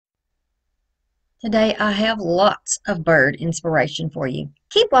Today I have lots of bird inspiration for you.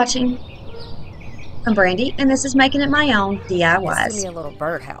 Keep watching. I'm Brandy, and this is Making It My Own This is going to be DIYs. a little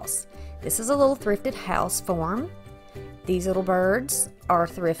birdhouse. This is a little thrifted house form. These little birds are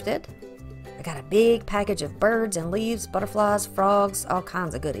thrifted. I got a big package of birds and leaves, butterflies, frogs, all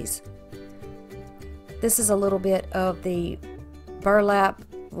kinds of goodies. This is a little bit of the burlap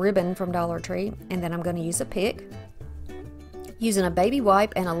ribbon from Dollar Tree, and then I'm going to use a pick. Using a baby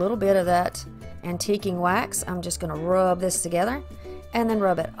wipe and a little bit of that antiquing wax, I'm just going to rub this together and then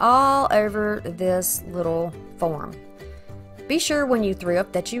rub it all over this little form. Be sure when you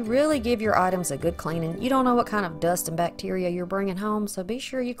thrift that you really give your items a good cleaning. You don't know what kind of dust and bacteria you're bringing home, so be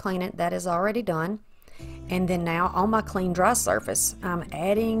sure you clean it. That is already done. And then now on my clean dry surface, I'm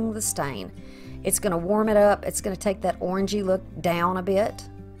adding the stain. It's going to warm it up. It's going to take that orangey look down a bit.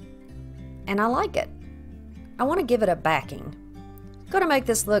 And I like it. I want to give it a backing. Going to make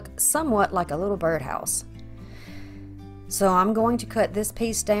this look somewhat like a little birdhouse. So I'm going to cut this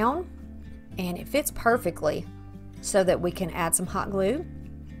piece down, and it fits perfectly so that we can add some hot glue.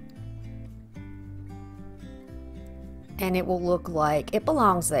 And it will look like it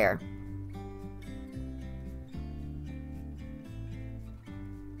belongs there.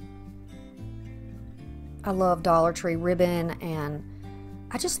 I love Dollar Tree ribbon, and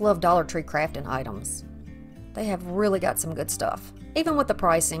I just love Dollar Tree crafting items. They have really got some good stuff. Even with the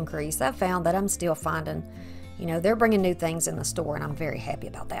price increase, I've found that I'm still finding, they're bringing new things in the store, and I'm very happy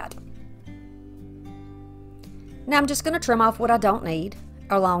about that. Now I'm just going to trim off what I don't need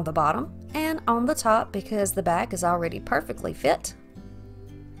along the bottom and on the top because the back is already perfectly fit.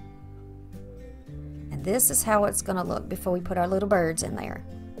 And this is how it's going to look before we put our little birds in there.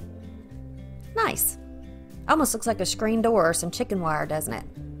 Nice. Almost looks like a screen door or some chicken wire, doesn't it?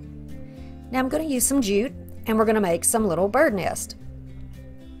 Now I'm going to use some jute, and we're going to make some little bird nest.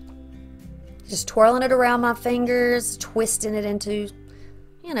 Just twirling it around my fingers, twisting it into,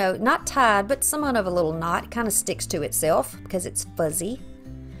 not tied, but somewhat of a little knot. It kind of sticks to itself because it's fuzzy.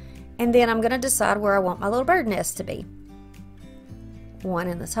 And then I'm going to decide where I want my little bird nest to be. One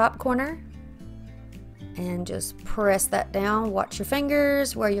in the top corner. And just press that down. Watch your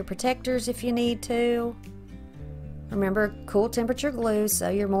fingers, wear your protectors if you need to. Remember, cool temperature glue so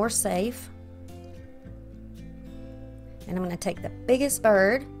you're more safe. And I'm going to take the biggest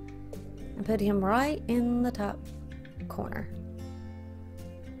bird and put him right in the top corner.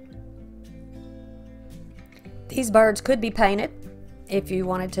 These birds could be painted if you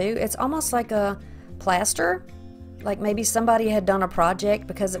wanted to. It's almost like a plaster, like maybe somebody had done a project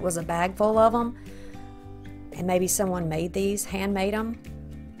because it was a bag full of them, and maybe someone made these, handmade them.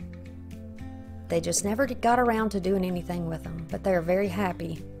 They just never got around to doing anything with them, but they're very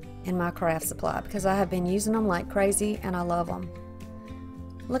happy in my craft supply because I have been using them like crazy and I love them.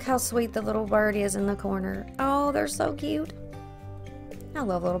 Look how sweet the little bird is in the corner. Oh, they're so cute. I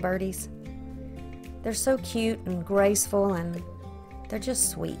love little birdies. They're so cute and graceful, and they're just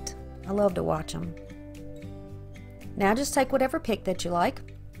sweet. I love to watch them. Now just take whatever pick that you like.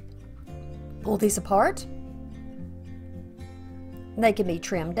 Pull these apart. They can be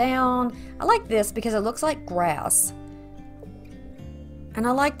trimmed down. I like this because it looks like grass. And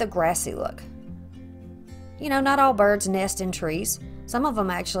I like the grassy look. Not all birds nest in trees. Some of them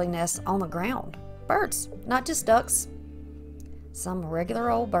actually nest on the ground. Birds, not just ducks. Some regular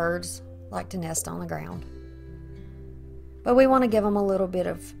old birds like to nest on the ground. But we want to give them a little bit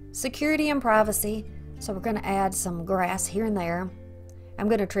of security and privacy, so we're going to add some grass here and there. I'm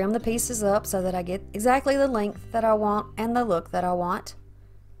going to trim the pieces up so that I get exactly the length that I want and the look that I want.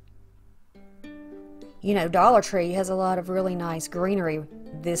 Dollar Tree has a lot of really nice greenery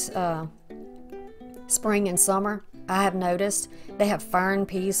this spring and summer. I have noticed they have fern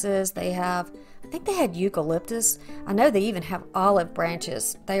pieces. I think they had eucalyptus. I know they even have olive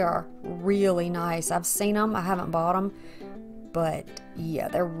branches. They are really nice. I've seen them. I haven't bought them. But yeah,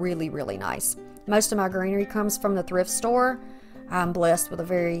 they're really, really nice. Most of my greenery comes from the thrift store. I'm blessed with a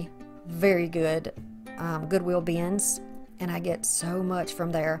very, very good Goodwill bins, and I get so much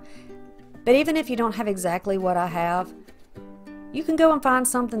from there. But even if you don't have exactly what I have, you can go and find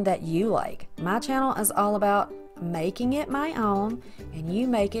something that you like. My channel is all about making it my own, and you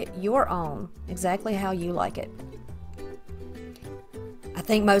make it your own, exactly how you like it. I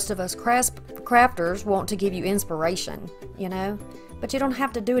think most of us crafters want to give you inspiration, but you don't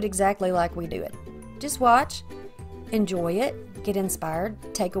have to do it exactly like we do it. Just watch, enjoy it, get inspired,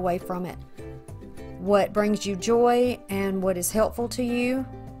 take away from it what brings you joy and what is helpful to you,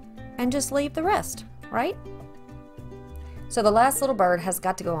 and just leave the rest, right? So the last little bird has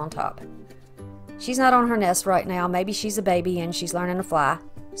got to go on top. She's not on her nest right now. Maybe she's a baby and she's learning to fly.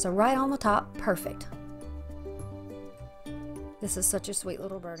 So right on the top, perfect. This is such a sweet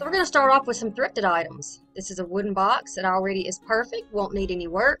little bird. So we're going to start off with some thrifted items. This is a wooden box that already is perfect, won't need any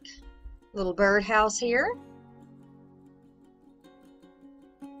work. Little birdhouse here.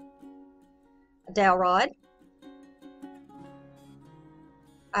 A dowel rod.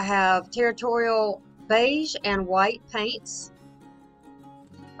 I have territorial beige and white paints.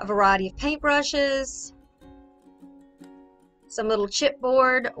 A variety of paintbrushes. Some little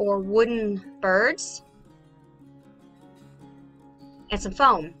chipboard or wooden birds. And some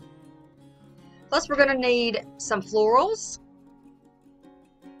foam. Plus we're going to need some florals,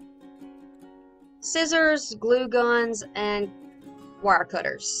 scissors, glue guns, and wire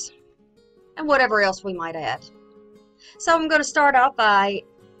cutters, and whatever else we might add. So I'm going to start out by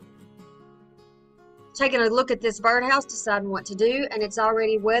taking a look at this birdhouse, deciding what to do, and it's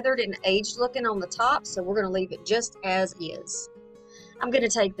already weathered and aged looking on the top, so we're going to leave it just as is. I'm going to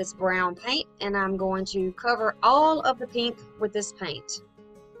take this brown paint and I'm going to cover all of the pink with this paint.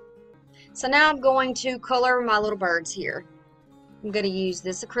 So now I'm going to color my little birds here. I'm going to use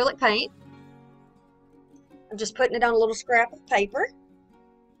this acrylic paint. I'm just putting it on a little scrap of paper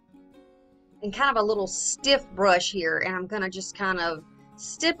and kind of a little stiff brush here, and I'm going to just kind of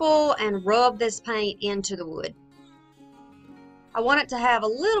stipple and rub this paint into the wood. I want it to have a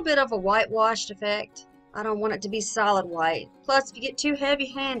little bit of a whitewashed effect. I don't want it to be solid white. Plus, if you get too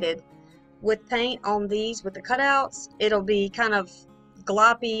heavy-handed with paint on these with the cutouts, it'll be kind of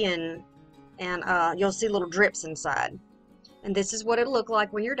gloppy and you'll see little drips inside. And this is what it'll look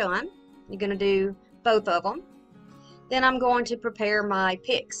like when you're done. You're going to do both of them. Then I'm going to prepare my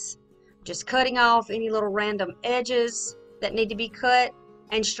picks. Just cutting off any little random edges that need to be cut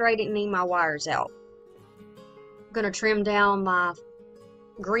and straightening my wires out. I'm going to trim down my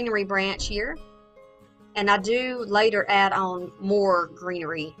greenery branch here. And I do later add on more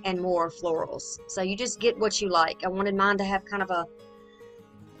greenery and more florals. So you just get what you like. I wanted mine to have kind of a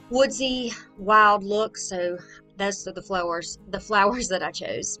woodsy, wild look. So those are the flowers that I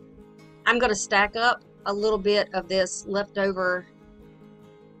chose. I'm going to stack up a little bit of this leftover,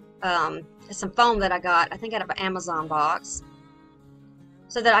 some foam that I got, I think out of an Amazon box,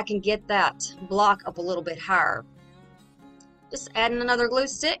 so that I can get that block up a little bit higher. Just adding another glue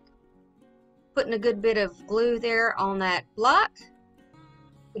stick. Putting a good bit of glue there on that block,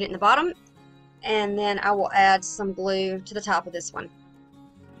 put it in the bottom, and then I will add some glue to the top of this one.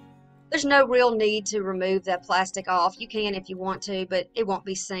 There's no real need to remove that plastic off. You can if you want to, but it won't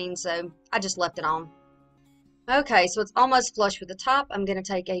be seen, so I just left it on. Okay, so it's almost flush with the top. I'm going to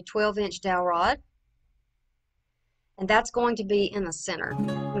take a 12-inch dowel rod, and that's going to be in the center.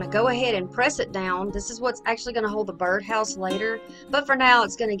 I'm going to go ahead and press it down. This is what's actually going to hold the birdhouse later, but for now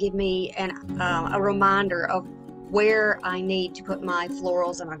it's going to give me a reminder of where I need to put my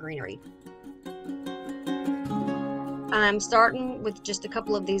florals and my greenery. I'm starting with just a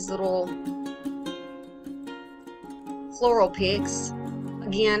couple of these little floral picks.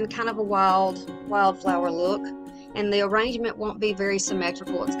 Again, kind of a wildflower look, and the arrangement won't be very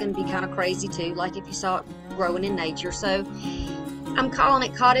symmetrical. It's going to be kind of crazy too, like if you saw it growing in nature. So I'm calling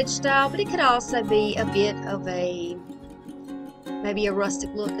it cottage style, but it could also be a bit of maybe a rustic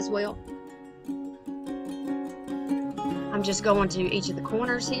look as well. I'm just going to each of the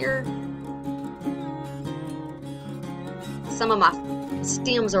corners here. Some of my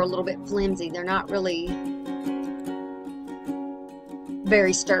stems are a little bit flimsy. They're not really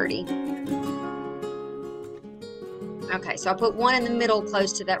very sturdy. Okay, so I put one in the middle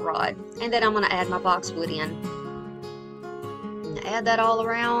close to that rod, and then I'm going to add my boxwood in. Add that all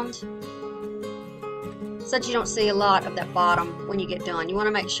around so that you don't see a lot of that bottom when you get done. You want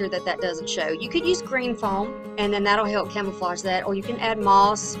to make sure that that doesn't show. You could use green foam, and then that'll help camouflage that, or you can add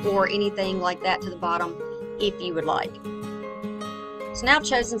moss or anything like that to the bottom if you would like. So now I've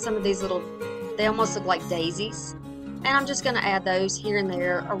chosen some of these little, they almost look like daisies, and I'm just going to add those here and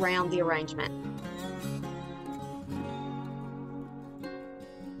there around the arrangement.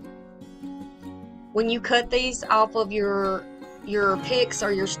 When you cut these off of your picks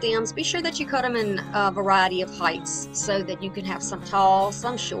or your stems, be sure that you cut them in a variety of heights so that you can have some tall,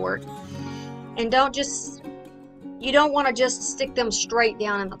 some short, and you don't want to just stick them straight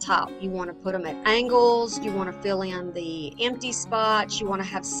down in the top. You want to put them at angles. You want to fill in the empty spots. You want to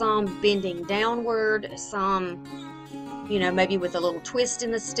have some bending downward, some, maybe with a little twist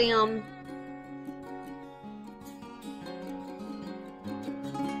in the stem.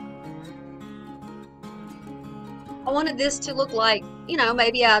 I wanted this to look like,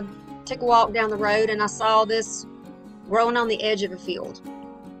 maybe I took a walk down the road and I saw this growing on the edge of a field.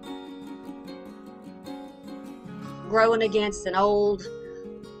 Growing against an old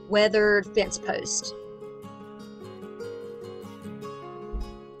weathered fence post.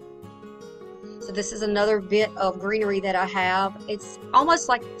 So this is another bit of greenery that I have. It's almost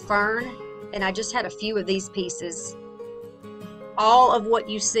like fern, and I just had a few of these pieces. All of what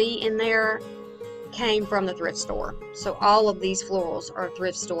you see in there came from the thrift store. So all of these florals are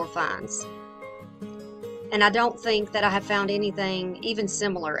thrift store finds. And I don't think that I have found anything even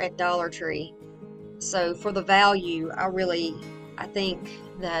similar at Dollar Tree. So for the value, I think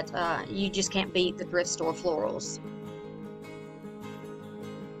that you just can't beat the thrift store florals.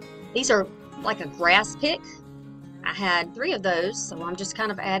 These are like a grass pick. I had 3 of those, so I'm just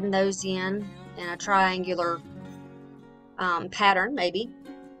kind of adding those in a triangular pattern, maybe.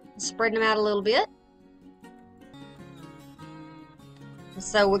 Spreading them out a little bit.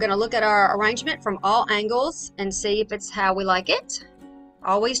 So we're going to look at our arrangement from all angles and see if it's how we like it.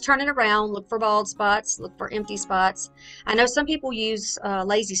 Always turn it around, look for bald spots, look for empty spots. I know some people use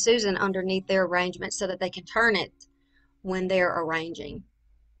Lazy Susan underneath their arrangement so that they can turn it when they're arranging.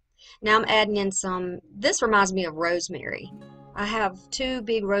 Now I'm adding in this reminds me of rosemary. I have 2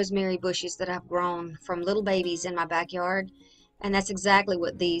 big rosemary bushes that I've grown from little babies in my backyard, and that's exactly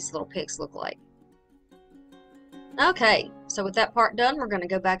what these little picks look like. Okay, so with that part done, we're going to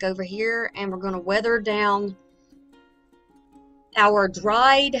go back over here and we're going to weather down our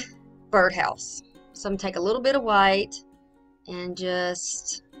dried birdhouse. So I'm going to take a little bit of white and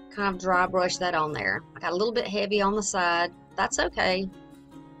just kind of dry brush that on there. I got a little bit heavy on the side. That's okay.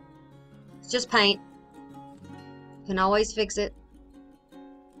 It's just paint. You can always fix it.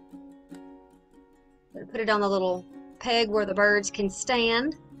 Put it on the little peg where the birds can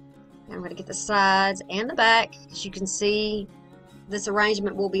stand. I'm going to get the sides and the back, as you can see this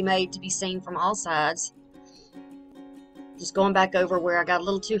arrangement will be made to be seen from all sides. Just going back over where I got a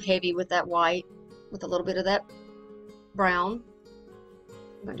little too heavy with that white, with a little bit of that brown.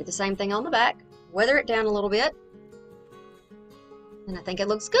 I'm going to do the same thing on the back, weather it down a little bit, and I think it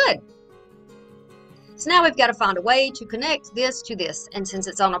looks good. So now we've got to find a way to connect this to this, and since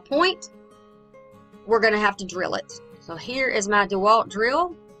it's on a point, we're going to have to drill it. So here is my DeWalt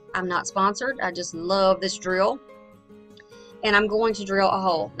drill. I'm not sponsored. I just love this drill. And I'm going to drill a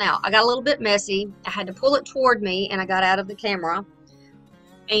hole. Now, I got a little bit messy. I had to pull it toward me and I got out of the camera.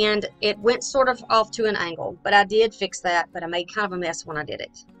 And it went sort of off to an angle. But I did fix that. But I made kind of a mess when I did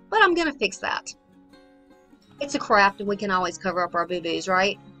it. But I'm going to fix that. It's a craft and we can always cover up our boo-boos,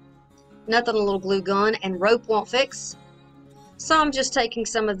 right? Nothing a little glue gun and rope won't fix. So I'm just taking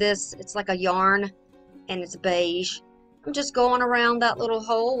some of this. It's like a yarn and it's beige. I'm just going around that little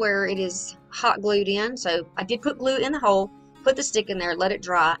hole where it is hot glued in. So I did put glue in the hole, put the stick in there, let it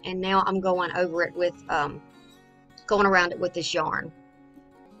dry, and now I'm going over it with, going around it with this yarn.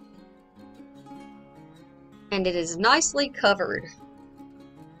 And it is nicely covered.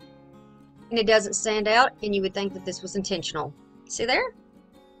 And it doesn't stand out, and you would think that this was intentional. See there?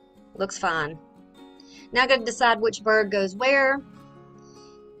 Looks fine. Now I'm going to decide which bird goes where.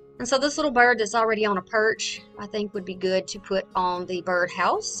 And so this little bird that's already on a perch, I think would be good to put on the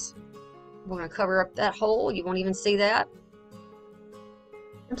birdhouse. We're going to cover up that hole. You won't even see that.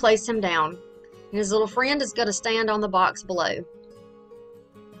 And place him down. And his little friend is going to stand on the box below.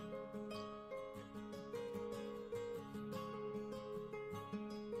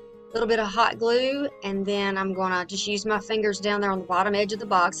 A little bit of hot glue, and then I'm going to just use my fingers down there on the bottom edge of the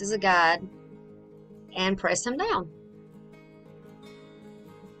box as a guide and press him down.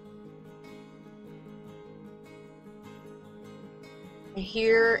 And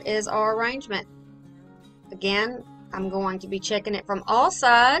here is our arrangement. Again, I'm going to be checking it from all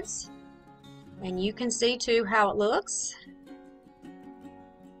sides, and you can see too how it looks.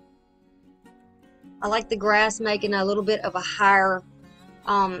 I like the grass making a little bit of a higher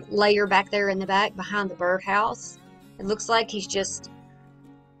layer back there in the back behind the birdhouse. It looks like he's just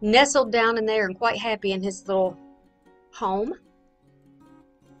nestled down in there and quite happy in his little home.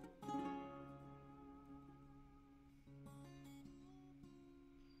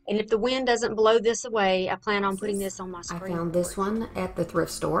 And if the wind doesn't blow this away, I plan on putting this on my screen. I found this one at the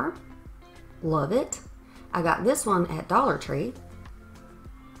thrift store. Love it. I got this one at Dollar Tree.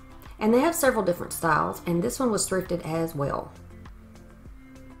 And they have several different styles, and this one was thrifted as well.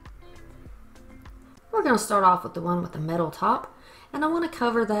 We're going to start off with the one with the metal top. And I want to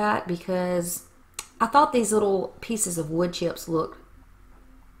cover that because I thought these little pieces of wood chips looked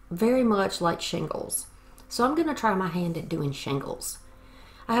very much like shingles. So I'm going to try my hand at doing shingles.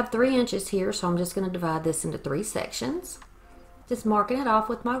 I have 3 inches here, so I'm just going to divide this into 3 sections. Just marking it off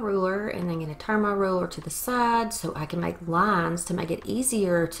with my ruler, and I'm going to turn my ruler to the side so I can make lines to make it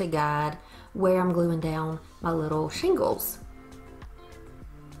easier to guide where I'm gluing down my little shingles.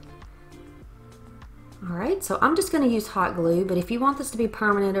 Alright, so I'm just going to use hot glue, but if you want this to be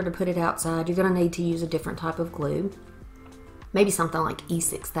permanent or to put it outside, you're going to need to use a different type of glue. Maybe something like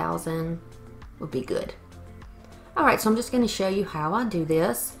E6000 would be good. Alright, so I'm just going to show you how I do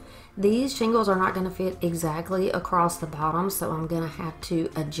this. These shingles are not going to fit exactly across the bottom, so I'm going to have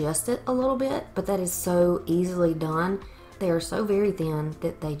to adjust it a little bit, but that is so easily done. They are so very thin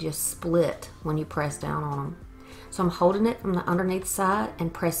that they just split when you press down on them. So I'm holding it from the underneath side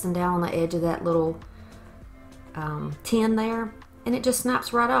and pressing down on the edge of that little tin there, and it just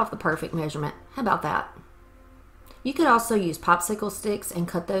snaps right off the perfect measurement. How about that? You could also use popsicle sticks and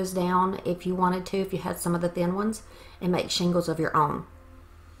cut those down if you wanted to, if you had some of the thin ones, and make shingles of your own.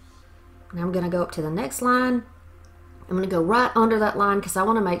 Now I'm going to go up to the next line. I'm going to go right under that line because I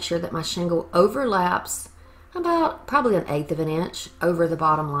want to make sure that my shingle overlaps about probably 1/8 of an inch over the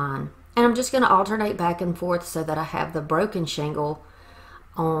bottom line. And I'm just going to alternate back and forth so that I have the broken shingle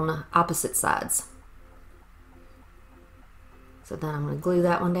on opposite sides. So then I'm going to glue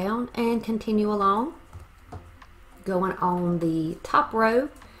that one down and continue along. Going on the top row,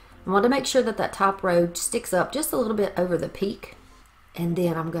 I want to make sure that that top row sticks up just a little bit over the peak, and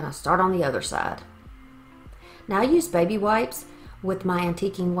then I'm going to start on the other side. Now I use baby wipes with my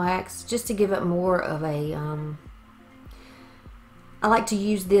antiquing wax just to give it more of a, I like to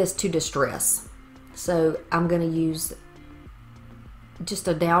use this to distress. So I'm going to use just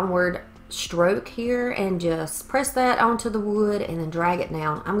a downward stroke here and just press that onto the wood and then drag it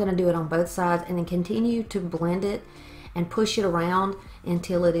down. I'm going to do it on both sides and then continue to blend it and push it around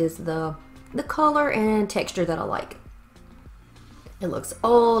until it is the color and texture that I like. It looks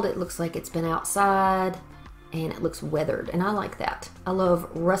old, it looks like it's been outside, and it looks weathered, and I like that. I love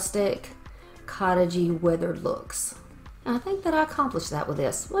rustic, cottagey, weathered looks. And I think that I accomplished that with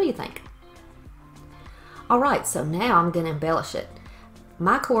this. What do you think? Alright, so now I'm going to embellish it.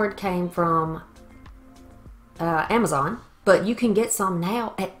 My cord came from Amazon, but you can get some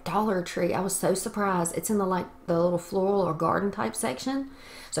now at Dollar Tree. I was so surprised. It's in the little floral or garden type section.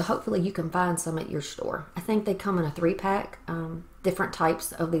 So hopefully you can find some at your store. I think they come in a 3-pack, different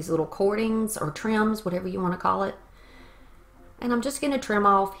types of these little cordings or trims, whatever you want to call it. And I'm just going to trim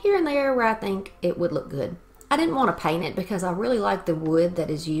off here and there where I think it would look good. I didn't want to paint it because I really like the wood that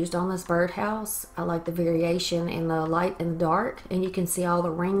is used on this birdhouse. I like the variation in the light and the dark, and you can see all the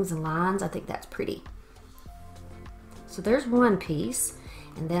rings and lines. I think that's pretty. So there's one piece,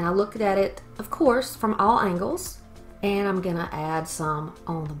 and then I looked at it, of course, from all angles, and I'm going to add some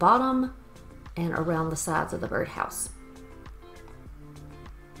on the bottom and around the sides of the birdhouse.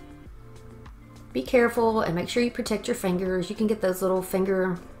 Be careful and make sure you protect your fingers. You can get those little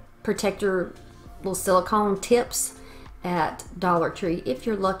finger protector little silicone tips at Dollar Tree if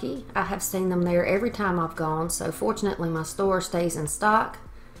you're lucky. I have seen them there every time I've gone, so fortunately my store stays in stock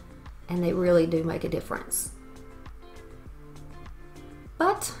and they really do make a difference.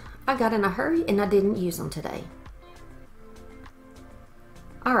 But I got in a hurry and I didn't use them today.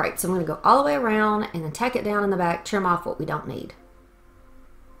 Alright, so I'm going to go all the way around and then tack it down in the back, trim off what we don't need.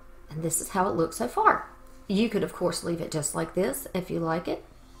 And this is how it looks so far. You could of course leave it just like this if you like it.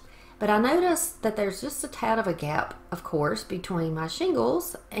 But I noticed that there's just a tad of a gap, of course, between my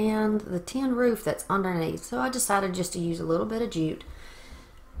shingles and the tin roof that's underneath. So I decided just to use a little bit of jute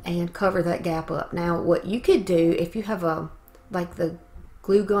and cover that gap up. Now, what you could do if you have like the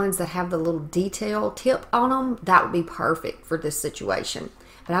glue guns that have the little detail tip on them, that would be perfect for this situation.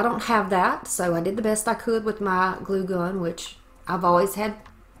 But I don't have that, so I did the best I could with my glue gun, which I've always had,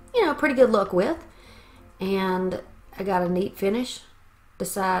 you know, pretty good luck with. And I got a neat finish.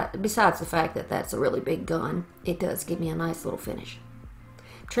 Besides the fact that that's a really big gun, it does give me a nice little finish.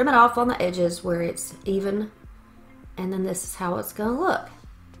 Trim it off on the edges where it's even, and then this is how it's going to look.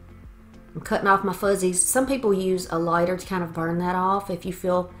 I'm cutting off my fuzzies. Some people use a lighter to kind of burn that off. If you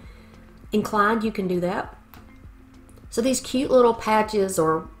feel inclined, you can do that. So these cute little patches,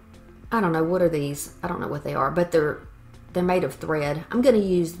 or I don't know, what are these? I don't know what they are, but they're made of thread. I'm going to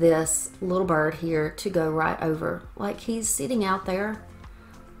use this little bird here to go right over, like he's sitting out there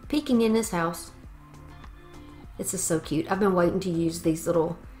peeking in his house. This is so cute. I've been waiting to use these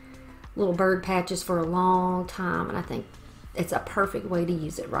little bird patches for a long time, and I think it's a perfect way to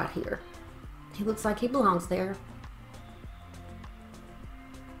use it right here. He looks like he belongs there.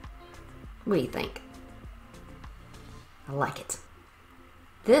 What do you think? I like it.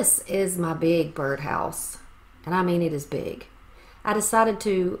 This is my big birdhouse, and I mean it is big. I decided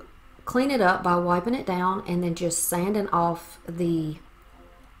to clean it up by wiping it down and then just sanding off the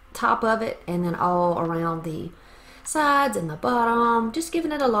top of it and then all around the sides and the bottom, just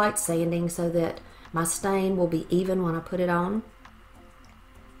giving it a light sanding so that my stain will be even when I put it on.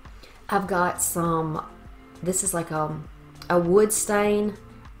 I've got some, this is like a wood stain,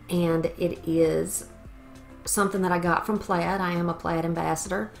 and it is something that I got from PLAID. I am a PLAID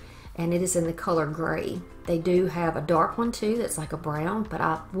ambassador, and it is in the color gray. They do have a dark one too that's like a brown, but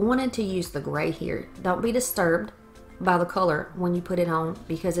I wanted to use the gray here. Don't be disturbed by the color when you put it on,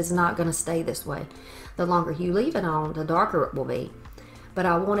 because it's not going to stay this way. The longer you leave it on, the darker it will be. But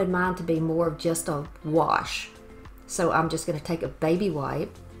I wanted mine to be more of just a wash. So I'm just going to take a baby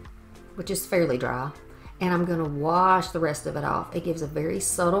wipe, which is fairly dry, and I'm going to wash the rest of it off. It gives a very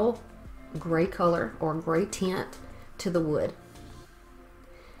subtle gray color or gray tint to the wood.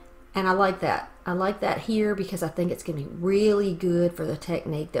 And I like that. I like that here because I think it's going to be really good for the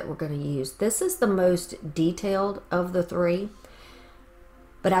technique that we're going to use. This is the most detailed of the three,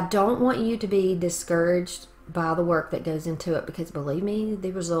 but I don't want you to be discouraged by the work that goes into it, because believe me,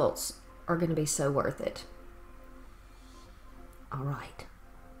 the results are going to be so worth it. All right.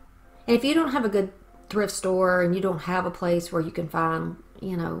 And if you don't have a good thrift store and you don't have a place where you can find,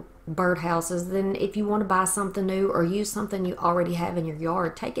 you know, birdhouses, then if you want to buy something new or use something you already have in your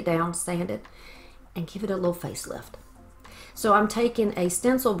yard, take it down, sand it, and give it a little facelift. So I'm taking a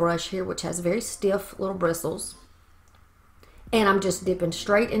stencil brush here, which has very stiff little bristles, and I'm just dipping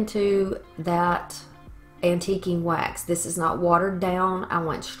straight into that antiquing wax. This is not watered down. I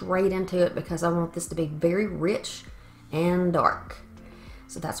went straight into it because I want this to be very rich and dark.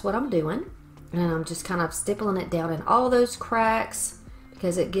 So that's what I'm doing, and I'm just kind of stippling it down in all those cracks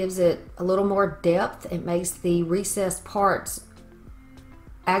because it gives it a little more depth. It makes the recessed parts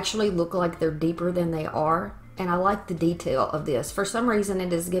actually look like they're deeper than they are, and I like the detail of this. For some reason,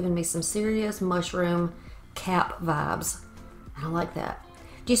 it has given me some serious mushroom cap vibes. I like that.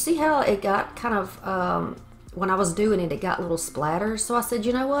 Do you see how it got kind of, when I was doing it, it got little splatters? So I said,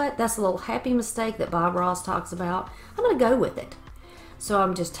 you know what? That's a little happy mistake that Bob Ross talks about. I'm going to go with it. So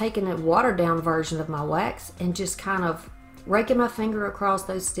I'm just taking a watered down version of my wax and just kind of raking my finger across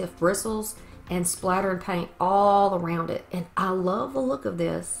those stiff bristles and splattering paint all around it. And I love the look of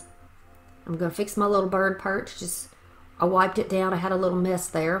this. I'm going to fix my little bird perch. I wiped it down. I had a little mess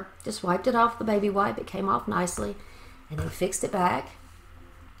there. Just wiped it off the baby wipe. It came off nicely. And then fixed it back.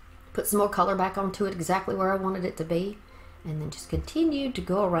 Put some more color back onto it exactly where I wanted it to be. And then just continued to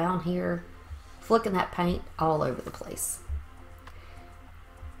go around here, flicking that paint all over the place.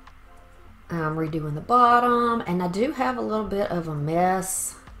 I'm redoing the bottom, and I do have a little bit of a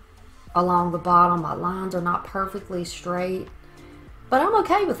mess along the bottom. My lines are not perfectly straight, but I'm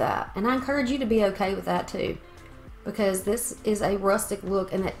okay with that, and I encourage you to be okay with that too, because this is a rustic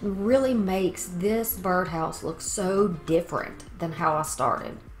look, and it really makes this birdhouse look so different than how I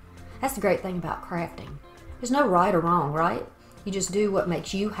started. That's the great thing about crafting. There's no right or wrong, right? You just do what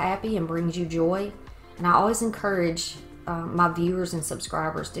makes you happy and brings you joy, and I always encourage my viewers and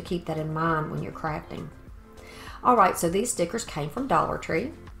subscribers to keep that in mind when you're crafting. Alright, so these stickers came from Dollar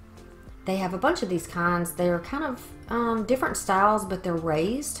Tree. They have a bunch of these kinds. They're kind of different styles, but they're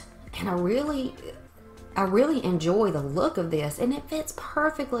raised, and I really enjoy the look of this, and it fits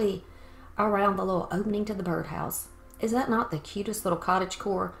perfectly around the little opening to the birdhouse. Is that not the cutest little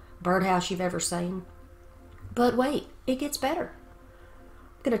cottagecore birdhouse you've ever seen? But wait, it gets better.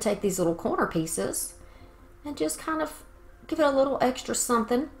 I'm going to take these little corner pieces and just kind of give it a little extra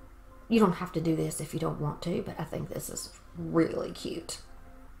something. You don't have to do this if you don't want to, but I think this is really cute.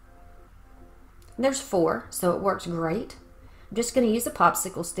 There's 4, so it works great. I'm just going to use a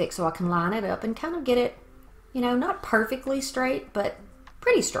popsicle stick so I can line it up and kind of get it, you know, not perfectly straight, but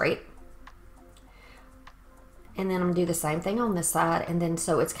pretty straight. And then I'm going to do the same thing on this side, and then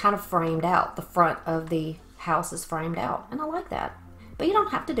so it's kind of framed out. The front of the house is framed out, and I like that. But you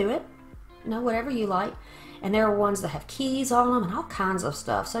don't have to do it. You know, whatever you like. And there are ones that have keys on them and all kinds of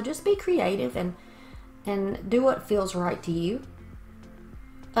stuff. So just be creative and do what feels right to you.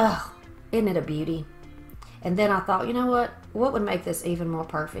 Oh, isn't it a beauty? And then I thought, you know what? What would make this even more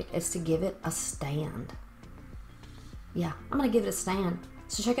perfect is to give it a stand. Yeah, I'm going to give it a stand.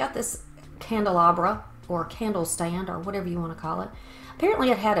 So check out this candelabra or candle stand or whatever you want to call it. Apparently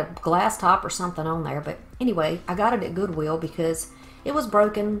it had a glass top or something on there. But anyway, I got it at Goodwill because it was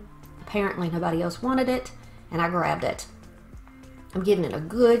broken. Apparently nobody else wanted it, and I grabbed it. I'm giving it a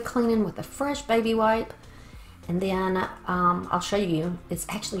good cleaning with a fresh baby wipe, and then I'll show you. It's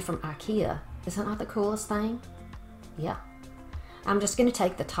actually from IKEA. Is that not the coolest thing? Yeah. I'm just going to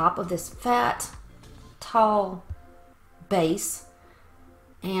take the top of this fat, tall base,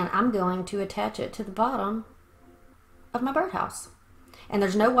 and I'm going to attach it to the bottom of my birdhouse. And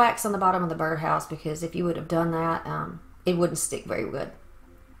there's no wax on the bottom of the birdhouse because if you would have done that, it wouldn't stick very good.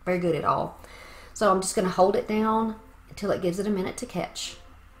 Very good at all. So I'm just going to hold it down until it gives it a minute to catch.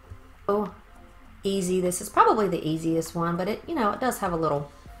 easy. This is probably the easiest one, but it, you know, it does have a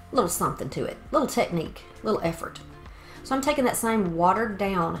little something to it, little technique, little effort. So I'm taking that same watered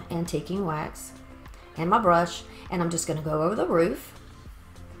down antiquing wax and my brush, and I'm just going to go over the roof.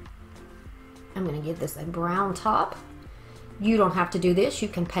 I'm going to give this a brown top. You don't have to do this. You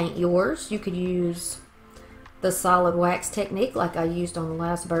can paint yours. You could use the solid wax technique like I used on the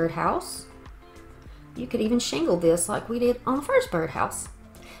last birdhouse. You could even shingle this like we did on the first birdhouse.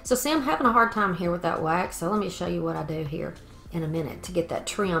 So see, I'm having a hard time here with that wax, so let me show you what I do here in a minute to get that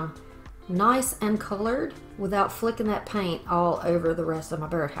trim nice and colored without flicking that paint all over the rest of my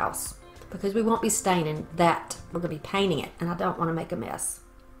birdhouse, because we won't be staining that. We're going to be painting it, and I don't want to make a mess.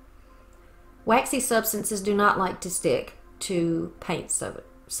 Waxy substances do not like to stick to paint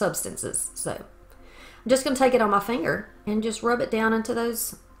substances, so I'm just going to take it on my finger and just rub it down into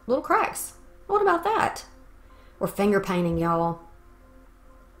those little cracks. What about that? We're finger painting, y'all.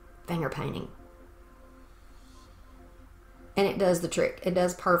 Finger painting. And it does the trick. It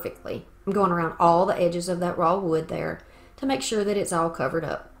does perfectly. I'm going around all the edges of that raw wood there to make sure that it's all covered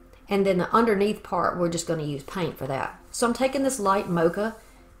up. And then the underneath part, we're just going to use paint for that. So I'm taking this light mocha.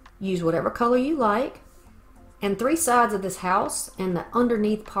 Use whatever color you like. And 3 sides of this house and the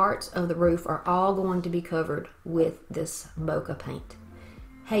underneath parts of the roof are all going to be covered with this mocha paint.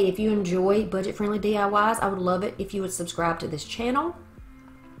 Hey, if you enjoy budget-friendly DIYs, I would love it if you would subscribe to this channel.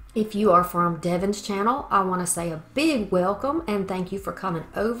 If you are from Devin's channel, I want to say a big welcome and thank you for coming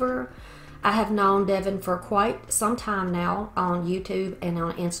over. I have known Devin for quite some time now on YouTube and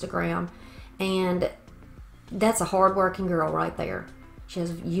on Instagram, and that's a hard-working girl right there. She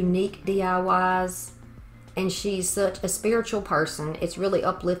has unique DIYs, and she's such a spiritual person. It's really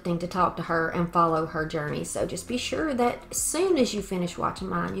uplifting to talk to her and follow her journey. So just be sure that as soon as you finish watching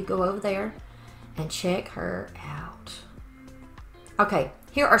mine, you go over there and check her out. Okay,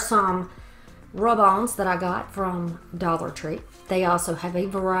 here are some rub-ons that I got from Dollar Tree. They also have a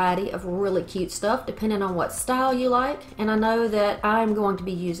variety of really cute stuff depending on what style you like. And I know that I'm going to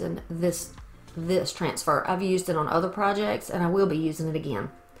be using this transfer. I've used it on other projects and I will be using it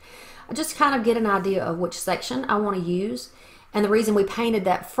again. I just kind of get an idea of which section I want to use, and the reason we painted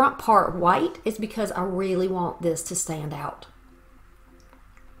that front part white is because I really want this to stand out.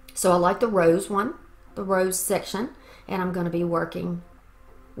 So I like the rose one, the rose section, and I'm going to be working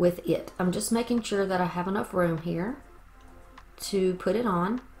with it. I'm just making sure that I have enough room here to put it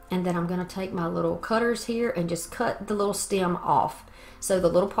on, and then I'm going to take my little cutters here and just cut the little stem off. So the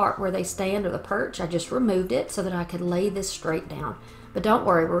little part where they stand or the perch, I just removed it so that I could lay this straight down. But don't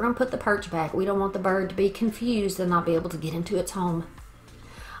worry, we're going to put the perch back. We don't want the bird to be confused and not be able to get into its home.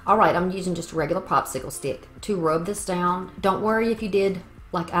 Alright, I'm using just a regular popsicle stick to rub this down. Don't worry if you did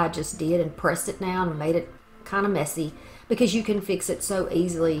like I just did and pressed it down and made it kind of messy, because you can fix it so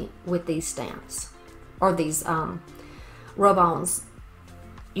easily with these stamps or these rub-ons.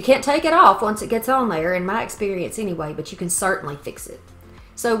 You can't take it off once it gets on there, in my experience anyway, but you can certainly fix it.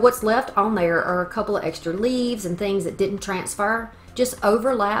 So what's left on there are a couple of extra leaves and things that didn't transfer. Just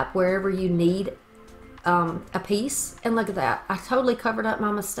overlap wherever you need a piece, and look at that. I totally covered up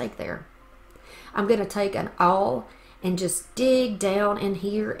my mistake there. I'm going to take an awl and just dig down in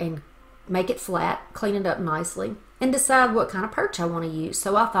here and make it flat, clean it up nicely, and decide what kind of perch I want to use.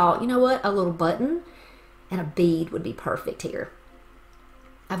 So I thought, you know what, a little button and a bead would be perfect here.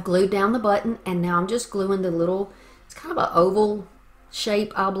 I've glued down the button, and now I'm just gluing the little, it's kind of an oval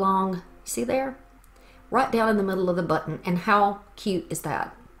shape, oblong, you see there? Right down in the middle of the button. And how cute is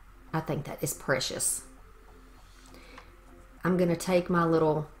that? I think that is precious. I'm going to take my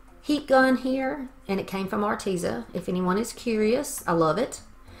little heat gun here, and it came from Arteza, if anyone is curious. I love it.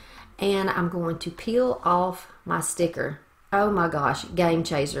 And I'm going to peel off my sticker. Oh my gosh, game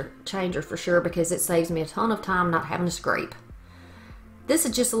changer for sure, because it saves me a ton of time not having to scrape. This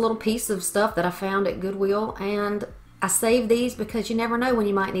is just a little piece of stuff that I found at Goodwill, and I save these because you never know when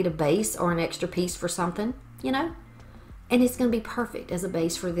you might need a base or an extra piece for something, you know? And it's going to be perfect as a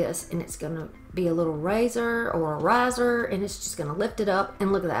base for this, and it's going to be a little razor or a riser, and it's just going to lift it up,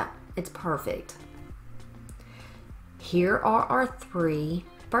 and look at that. It's perfect. Here are our 3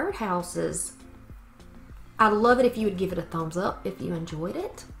 birdhouses. I'd love it if you would give it a thumbs up if you enjoyed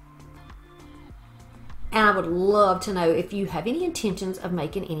it. And I would love to know if you have any intentions of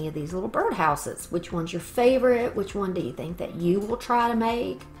making any of these little birdhouses. Which one's your favorite? Which one do you think that you will try to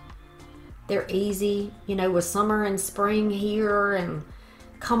make? They're easy, you know, with summer and spring here and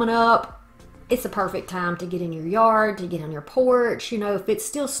coming up. It's the perfect time to get in your yard, to get on your porch. You know, if it's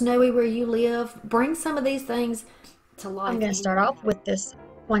still snowy where you live, bring some of these things to life. I'm going to start off with this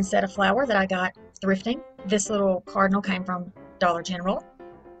one set of flower that I got thrifting. This little cardinal came from Dollar General.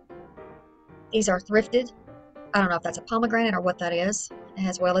 These are thrifted. I don't know if that's a pomegranate or what that is,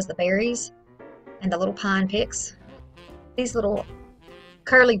 as well as the berries and the little pine picks. These little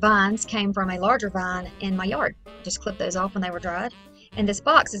curly vines came from a larger vine in my yard. Just clipped those off when they were dried. And this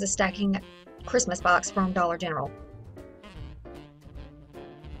box is a stacking Christmas box from Dollar General.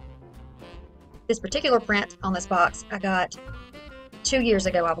 This particular print on this box I got 2 years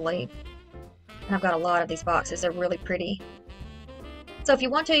ago, I believe. And I've got a lot of these boxes. They're really pretty. So if you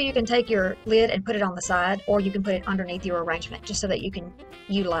want to, you can take your lid and put it on the side, or you can put it underneath your arrangement just so that you can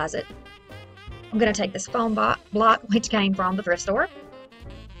utilize it. I'm going to take this foam block, which came from the thrift store,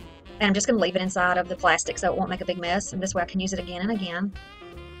 and I'm just going to leave it inside of the plastic so it won't make a big mess, and this way I can use it again and again.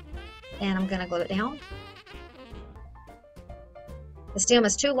 And I'm going to glue it down. The stem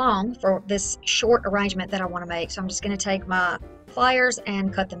is too long for this short arrangement that I want to make, so I'm just going to take my pliers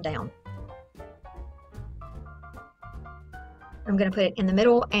and cut them down. I'm going to put it in the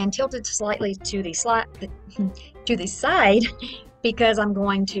middle and tilt it slightly to the side because I'm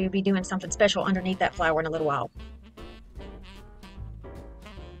going to be doing something special underneath that flower in a little while.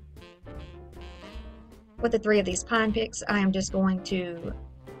 With the 3 of these pine picks, I am just going to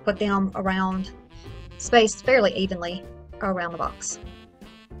put them around, spaced fairly evenly around the box.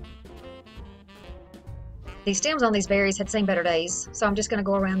 The stems on these berries had seen better days, so I'm just going to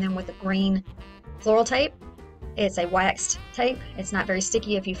go around them with the green floral tape. It's a waxed tape. It's not very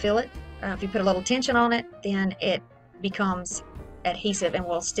sticky if you feel it. If you put a little tension on it, then it becomes adhesive and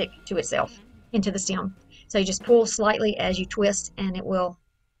will stick to itself into the stem. So you just pull slightly as you twist and it will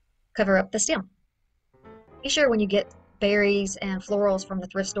cover up the stem. Be sure when you get berries and florals from the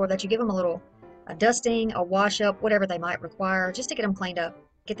thrift store that you give them a dusting, a wash up, whatever they might require, just to get them cleaned up.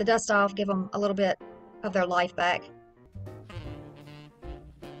 Get the dust off, give them a little bit of their life back.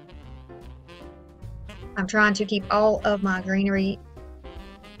 I'm trying to keep all of my greenery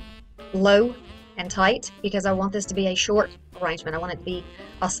low and tight because I want this to be a short arrangement. I want it to be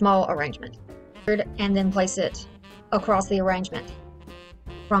a small arrangement. And then place it across the arrangement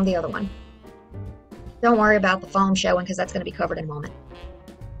from the other one. Don't worry about the foam showing because that's going to be covered in a moment.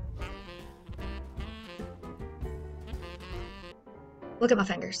 Look at my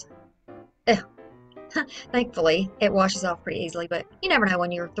fingers. Ew. Thankfully, it washes off pretty easily, but you never know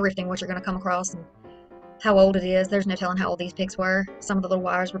when you're thrifting what you're going to come across and how old it is. There's no telling how old these picks were. Some of the little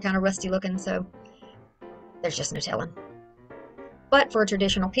wires were kind of rusty looking, so there's just no telling. But for a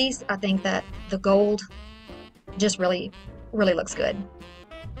traditional piece, I think that the gold just really, really looks good.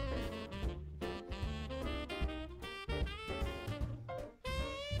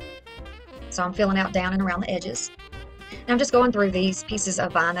 So I'm filling out down and around the edges. And I'm just going through these pieces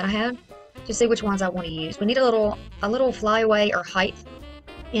of vine that I have to see which ones I want to use. We need a little flyaway or height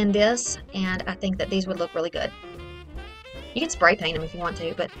in this, and I think that these would look really good. You can spray paint them if you want to,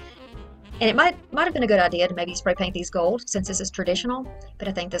 and it might have been a good idea to maybe spray paint these gold since this is traditional, but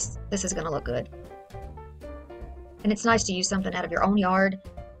I think this is going to look good. And it's nice to use something out of your own yard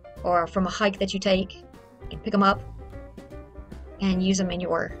or from a hike that you take. You can pick them up and use them in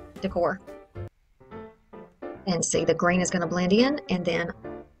your decor. And see, the green is going to blend in, and then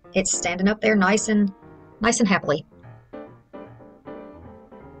it's standing up there nice and happily.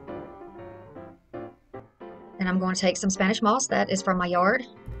 And I'm going to take some Spanish moss that is from my yard,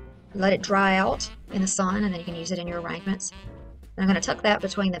 let it dry out in the sun, and then you can use it in your arrangements. And I'm going to tuck that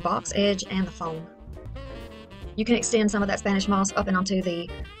between the box edge and the foam. You can extend some of that Spanish moss up and onto the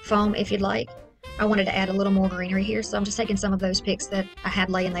foam if you'd like. I wanted to add a little more greenery here, so I'm just taking some of those picks that I had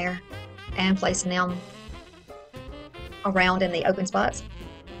laying there and placing them around in the open spots.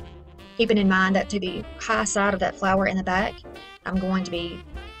 Keeping in mind that to the high side of that flower in the back, I'm going to be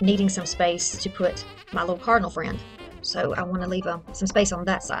needing some space to put my little cardinal friend. So I want to leave some space on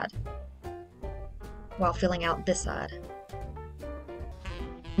that side while filling out this side.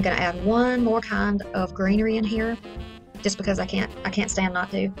 I'm going to add one more kind of greenery in here just because I can't stand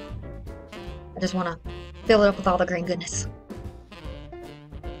not to. I just want to fill it up with all the green goodness.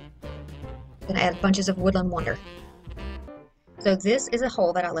 I'm going to add bunches of woodland wonder. So this is a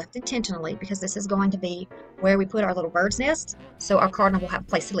hole that I left intentionally because this is going to be where we put our little bird's nest, so our cardinal will have a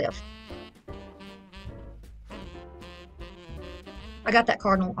place to live. I got that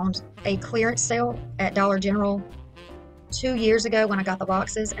cardinal on a clearance sale at Dollar General 2 years ago when I got the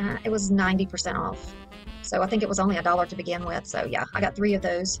boxes, and it was 90% off. So I think it was only $1 to begin with. So yeah, I got 3 of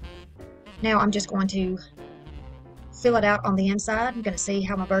those. Now I'm just going to fill it out on the inside. I'm going to see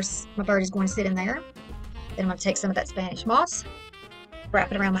how my bird is going to sit in there. Then I'm going to take some of that Spanish moss, wrap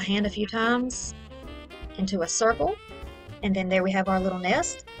it around my hand a few times into a circle, and then there we have our little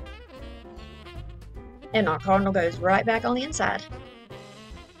nest. And our cardinal goes right back on the inside.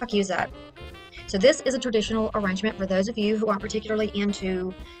 I can use that So this is a traditional arrangement for those of you who aren't particularly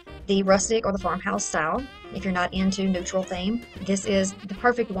into the rustic or the farmhouse style. If you're not into neutral theme, this is the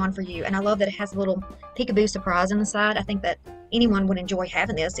perfect one for you. And I love that it has a little peekaboo surprise on the side. I think that anyone would enjoy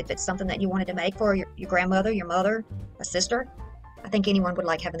having this if it's something that you wanted to make for your grandmother, your mother, a sister. I think anyone would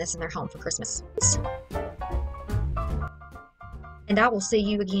like having this in their home for Christmas. And I will see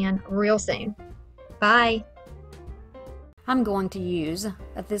you again real soon. Bye. I'm going to use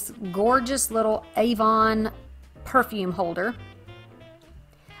this gorgeous little Avon perfume holder.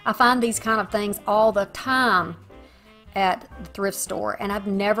 I find these kind of things all the time at the thrift store, and I've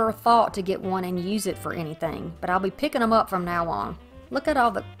never thought to get one and use it for anything, but I'll be picking them up from now on. Look at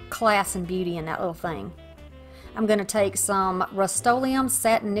all the class and beauty in that little thing. I'm going to take some Rust-Oleum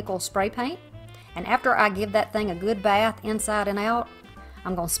Satin Nickel spray paint, and after I give that thing a good bath inside and out,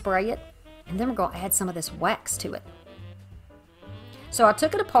 I'm going to spray it, and then we're going to add some of this wax to it. So I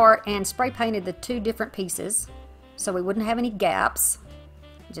took it apart and spray painted the two different pieces so we wouldn't have any gaps,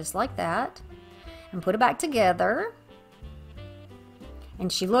 just like that, and put it back together.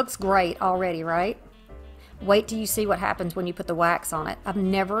 And she looks great already, right? Wait till you see what happens when you put the wax on it. I've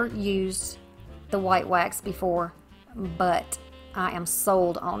never used the white wax before, but I am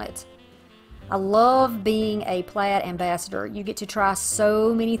sold on it. I love being a Plaid ambassador. You get to try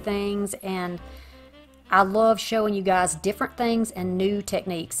so many things, and I love showing you guys different things and new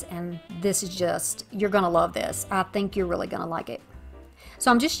techniques, and this is just, you're gonna love this. I think you're really gonna like it. So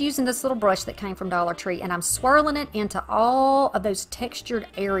I'm just using this little brush that came from Dollar Tree, and I'm swirling it into all of those textured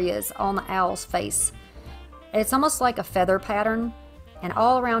areas on the owl's face. It's almost like a feather pattern, and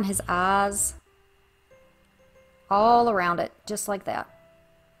all around his eyes, all around it, just like that.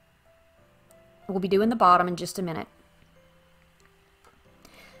 We'll be doing the bottom in just a minute.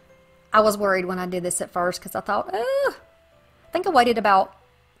 I was worried when I did this at first because I thought, I think I waited about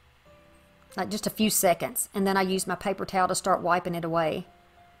just a few seconds, and then I used my paper towel to start wiping it away.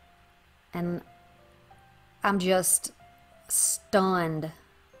 And I'm just stunned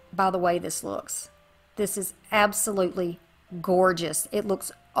by the way this looks. This is absolutely gorgeous. It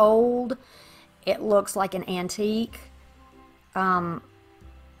looks old. It looks like an antique. Look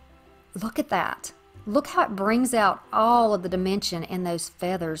at that. Look how it brings out all of the dimension in those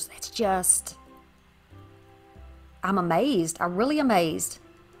feathers. It's just, I'm amazed. I'm really amazed.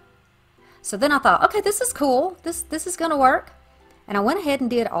 So then I thought, okay, this is cool. This is going to work. And I went ahead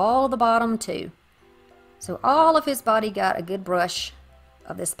and did all the bottom too. So all of his body got a good brush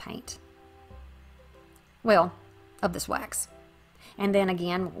of this paint. Well, of this wax. And then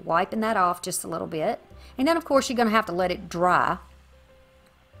again, wiping that off just a little bit. And then of course you're going to have to let it dry.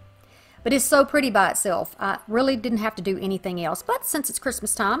 But it's so pretty by itself. I really didn't have to do anything else. But since it's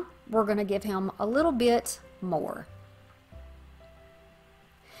Christmas time, we're going to give him a little bit more.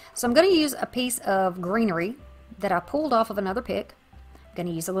 So I'm going to use a piece of greenery that I pulled off of another pick. I'm going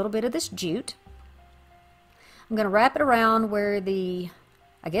to use a little bit of this jute. I'm going to wrap it around where the,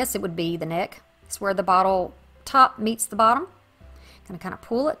 I guess it would be the neck. It's where the bottle top meets the bottom. I'm going to kind of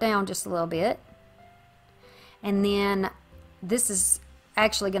pull it down just a little bit. And then this is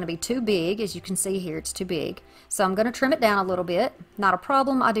actually going to be too big. As you can see here, it's too big. So I'm going to trim it down a little bit. Not a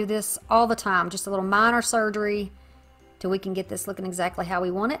problem. I do this all the time. Just a little minor surgery till we can get this looking exactly how we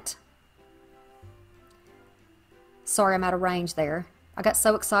want it. Sorry, I'm out of range there. I got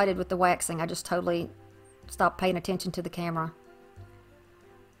so excited with the waxing, I just totally stopped paying attention to the camera.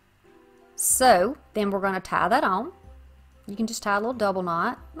 So then we're going to tie that on. You can just tie a little double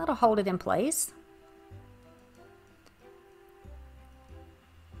knot. That'll hold it in place.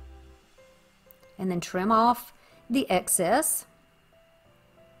 And then trim off the excess.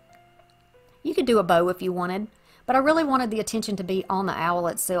 You could do a bow if you wanted, but I really wanted the attention to be on the owl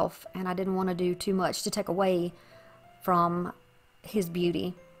itself, and I didn't want to do too much to take away from his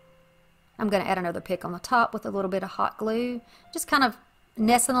beauty. I'm going to add another pick on the top with a little bit of hot glue, just kind of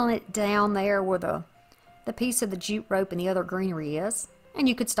nestling it down there where the piece of the jute rope and the other greenery is. And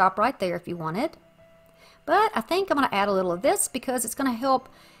you could stop right there if you wanted. But I think I'm going to add a little of this because it's going to help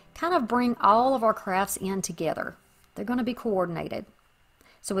kind of bring all of our crafts in together. They're going to be coordinated.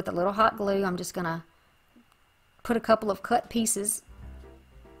 So with a little hot glue, I'm just going to put a couple of cut pieces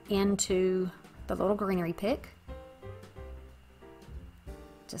into the little greenery pick.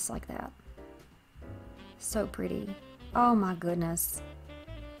 Just like that. So pretty. Oh my goodness.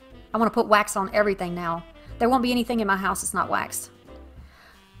 I want to put wax on everything now. There won't be anything in my house that's not waxed.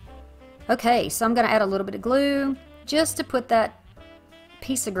 Okay, so I'm going to add a little bit of glue just to put that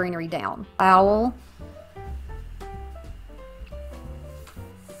piece of greenery down. Owl.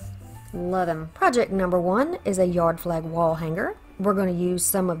 Love him. Project number 1 is a yard flag wall hanger. We're going to use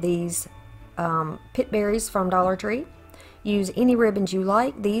some of these pit berries from Dollar Tree. Use any ribbons you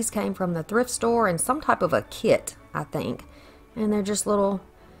like. These came from the thrift store in some type of a kit, I think. And they're just little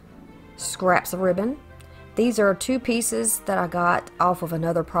scraps of ribbon. These are 2 pieces that I got off of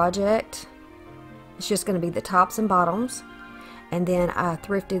another project. It's just going to be the tops and bottoms. And then I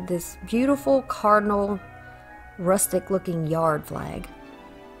thrifted this beautiful cardinal rustic looking yard flag.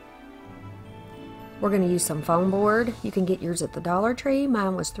 We're going to use some foam board. You can get yours at the Dollar Tree.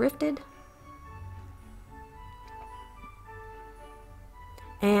 Mine was thrifted.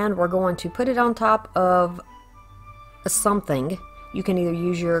 And we're going to put it on top of something. You can either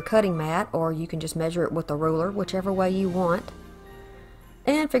use your cutting mat or you can just measure it with a ruler, whichever way you want.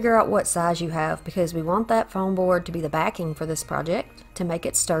 And figure out what size you have, because we want that foam board to be the backing for this project to make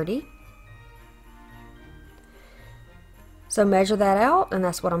it sturdy. So measure that out, and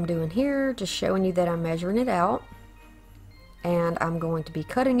that's what I'm doing here, just showing you that I'm measuring it out. And I'm going to be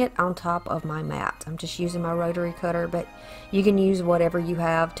cutting it on top of my mat. I'm just using my rotary cutter, but you can use whatever you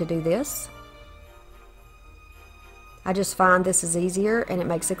have to do this. I just find this is easier and it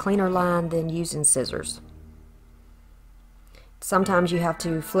makes a cleaner line than using scissors. Sometimes you have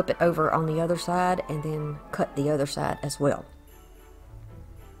to flip it over on the other side and then cut the other side as well.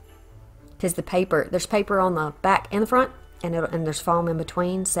 Because the paper, there's paper on the back and the front, and there's foam in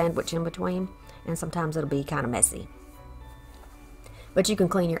between, sandwich in between, and sometimes it'll be kind of messy. But you can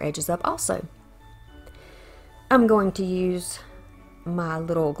clean your edges up also. I'm going to use my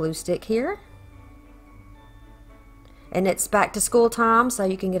little glue stick here. And it's back to school time, so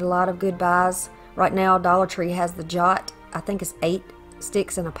you can get a lot of good buys. Right now, Dollar Tree has the Jot. I think it's 8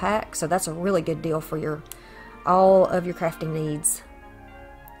 sticks in a pack, so that's a really good deal for all of your crafting needs.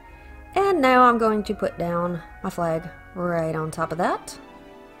 And now I'm going to put down my flag right on top of that.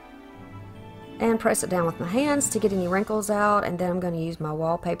 And press it down with my hands to get any wrinkles out, and then I'm going to use my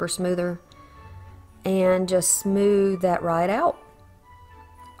wallpaper smoother and just smooth that right out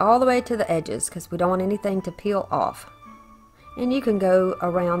all the way to the edges, because we don't want anything to peel off. And you can go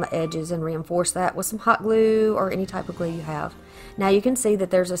around the edges and reinforce that with some hot glue or any type of glue you have. Now you can see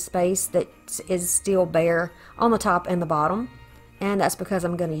that there's a space that is still bare on the top and the bottom, and that's because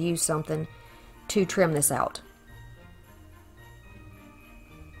I'm going to use something to trim this out.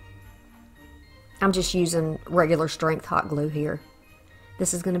 I'm just using regular strength hot glue here.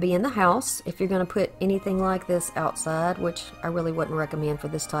 This is going to be in the house. If you're going to put anything like this outside, which I really wouldn't recommend for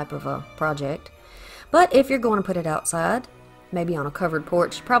this type of a project, but if you're going to put it outside, maybe on a covered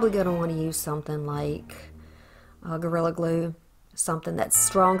porch, you're probably going to want to use something like Gorilla Glue, something that's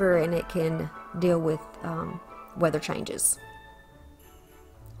stronger and it can deal with weather changes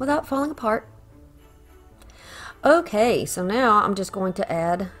without falling apart. Okay, so now I'm just going to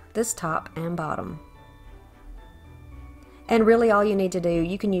add this top and bottom. And really all you need to do,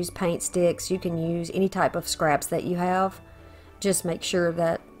 you can use paint sticks, you can use any type of scraps that you have. Just make sure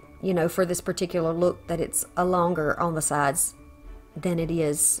that, you know, for this particular look, that it's a longer on the sides than it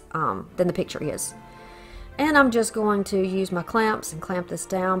is, than the picture is. And I'm just going to use my clamps and clamp this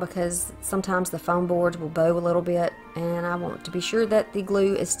down, because sometimes the foam boards will bow a little bit, and I want to be sure that the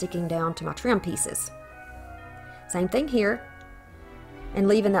glue is sticking down to my trim pieces. Same thing here. And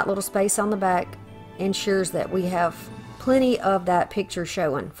leaving that little space on the back ensures that we have plenty of that picture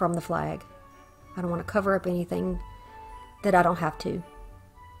showing from the flag. I don't want to cover up anything that I don't have to.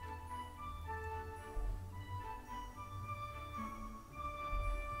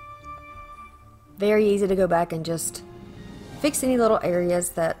 Very easy to go back and just fix any little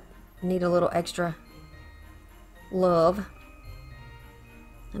areas that need a little extra love.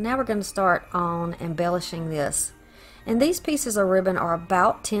 And now we're going to start on embellishing this. And these pieces of ribbon are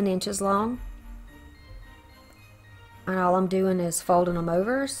about 10 inches long. And all I'm doing is folding them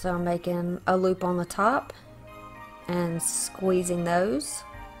over. So I'm making a loop on the top and squeezing those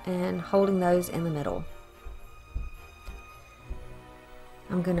and holding those in the middle.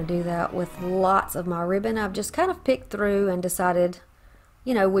 I'm going to do that with lots of my ribbon. I've just kind of picked through and decided,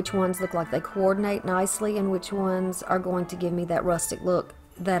 you know, which ones look like they coordinate nicely and which ones are going to give me that rustic look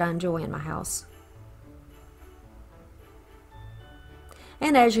that I enjoy in my house.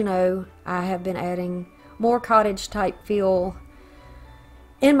 And as you know, I have been adding more cottage type feel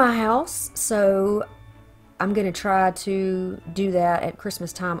in my house, so I'm going to try to do that at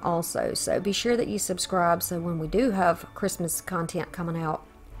Christmas time also. So be sure that you subscribe, so when we do have Christmas content coming out,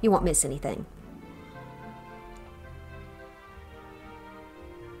 you won't miss anything.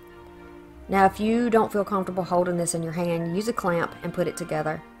 Now if you don't feel comfortable holding this in your hand, use a clamp and put it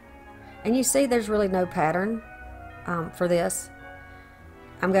together. And you see there's really no pattern for this.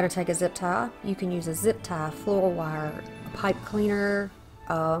 I'm going to take a zip tie. You can use a zip tie, floor wire, a pipe cleaner,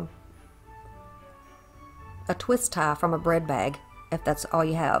 a twist tie from a bread bag, if that's all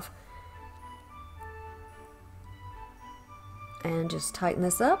you have. And just tighten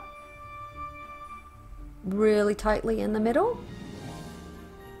this up really tightly in the middle.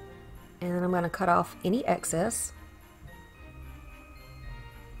 And then I'm going to cut off any excess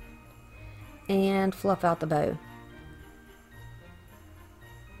and fluff out the bow.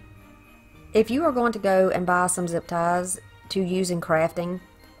 If you are going to go and buy some zip ties to use in crafting,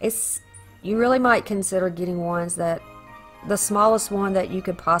 you really might consider getting ones that the smallest one that you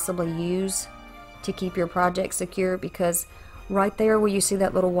could possibly use to keep your project secure, because right there where you see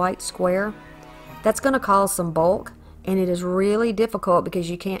that little white square, that's going to cause some bulk, and it is really difficult because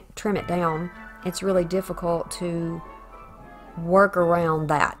you can't trim it down. It's really difficult to work around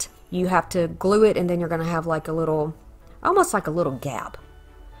that. You have to glue it, and then you're going to have like a little, almost like a little gap.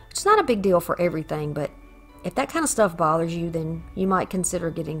 It's not a big deal for everything, but if that kind of stuff bothers you, then you might consider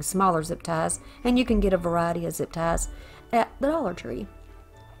getting smaller zip ties, and you can get a variety of zip ties at the Dollar Tree.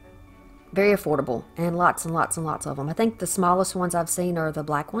 Very affordable, and lots and lots and lots of them. I think the smallest ones I've seen are the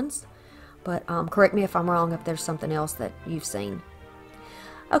black ones, but correct me if I'm wrong if there's something else that you've seen.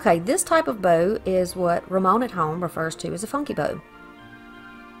 Okay, this type of bow is what Ramon at home refers to as a funky bow.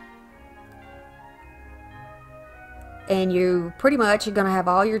 And you pretty much are going to have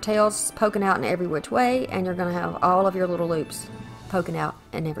all your tails poking out in every which way, and you're going to have all of your little loops poking out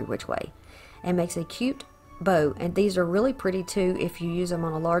in every which way. It makes a cute bow, and these are really pretty too if you use them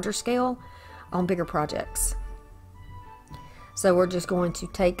on a larger scale on bigger projects. So we're just going to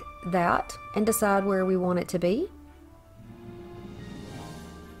take that and decide where we want it to be,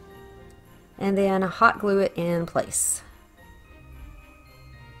 and then hot glue it in place.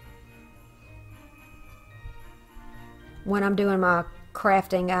 When I'm doing my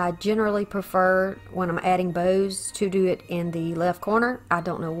crafting, I generally prefer, when I'm adding bows, to do it in the left corner. I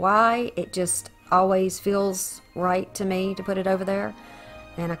don't know why, it just always feels right to me to put it over there,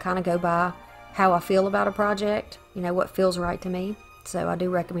 and I kind of go by how I feel about a project, you know, what feels right to me. So I do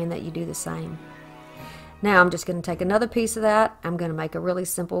recommend that you do the same. Now I'm just going to take another piece of that. I'm going to make a really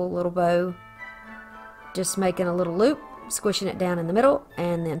simple little bow, just making a little loop, squishing it down in the middle,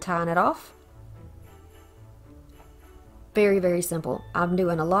 and then tying it off. Very, very simple. I'm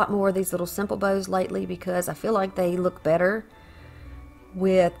doing a lot more of these little simple bows lately because I feel like they look better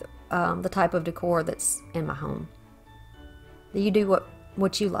with the type of decor that's in my home. You do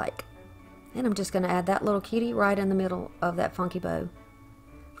what you like. And I'm just going to add that little kitty right in the middle of that funky bow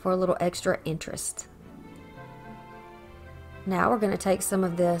for a little extra interest. Now we're going to take some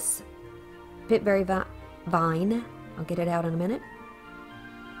of this pitberry vine. I'll get it out in a minute.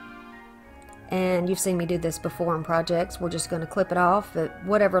 And you've seen me do this before on projects. We're just going to clip it off at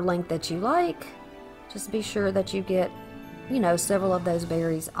whatever length that you like. Just be sure that you get, you know, several of those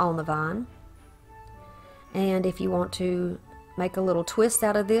berries on the vine. And if you want to make a little twist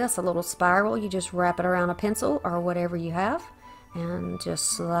out of this, a little spiral, you just wrap it around a pencil or whatever you have and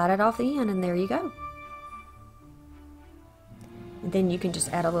just slide it off the end, and there you go. And then you can just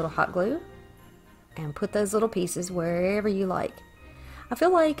add a little hot glue and put those little pieces wherever you like. I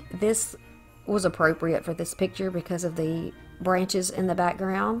feel like this was appropriate for this picture because of the branches in the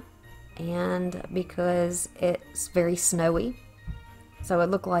background and because it's very snowy, so it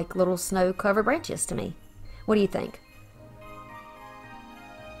looked like little snow covered branches to me. What do you think?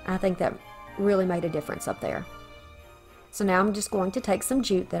 I think that really made a difference up there. So now I'm just going to take some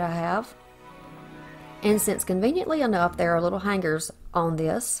jute that I have, and since conveniently enough there are little hangers on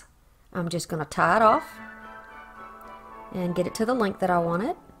this, I'm just going to tie it off and get it to the length that I want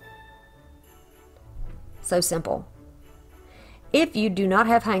it. So simple. If you do not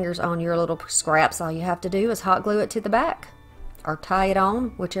have hangers on your little scraps, all you have to do is hot glue it to the back or tie it on,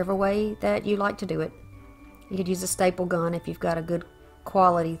 whichever way that you like to do it. You could use a staple gun if you've got a good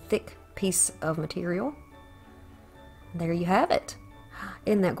quality thick piece of material. There you have it.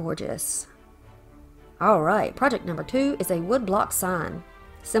 Isn't that gorgeous? Alright, project number 2 is a wood block sign.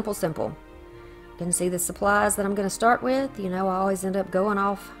 Simple, simple. You can see the supplies that I'm going to start with. You know, I always end up going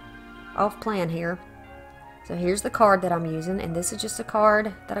off plan here. So here's the card that I'm using, and this is just a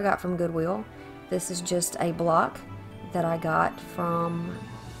card that I got from Goodwill. This is just a block that I got from,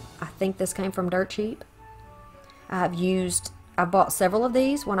 I think this came from Dirt Cheap. I bought several of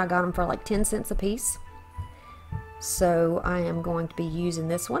these when I got them for like 10 cents a piece. So I am going to be using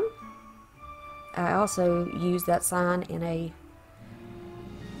this one. I also used that sign in a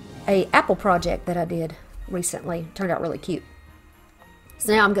apple project that I did recently. It turned out really cute.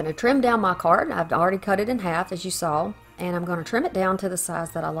 So now I'm going to trim down my card. I've already cut it in half, as you saw, and I'm going to trim it down to the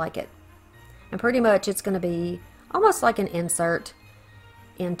size that I like it. And pretty much it's going to be almost like an insert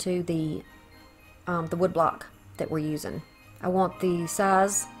into the the wood block that we're using. I want the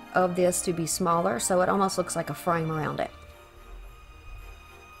size of this to be smaller, so it almost looks like a frame around it.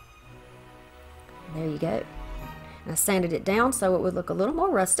 There you go. And I sanded it down so it would look a little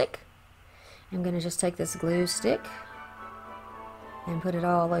more rustic. I'm going to just take this glue stick and put it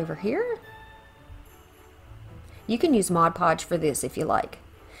all over here. You can use Mod Podge for this if you like,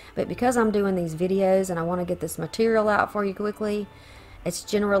 but because I'm doing these videos and I want to get this material out for you quickly, it's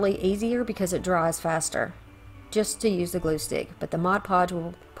generally easier because it dries faster just to use the glue stick, but the Mod Podge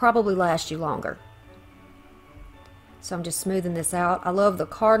will probably last you longer. So I'm just smoothing this out. I love the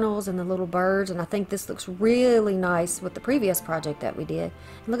cardinals and the little birds, and I think this looks really nice with the previous project that we did.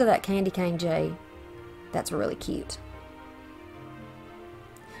 And look at that candy cane jay. That's really cute.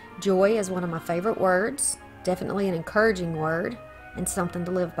 Joy is one of my favorite words. Definitely an encouraging word and something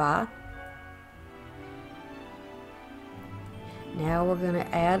to live by. Now we're going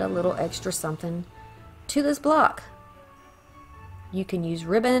to add a little extra something to this block. You can use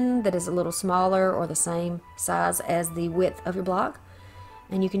ribbon that is a little smaller or the same size as the width of your block,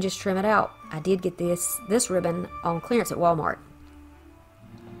 and you can just trim it out. I did get this ribbon on clearance at Walmart.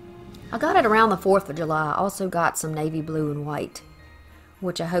 I got it around the 4th of July. I also got some navy blue and white,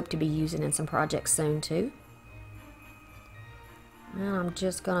 which I hope to be using in some projects soon too. And I'm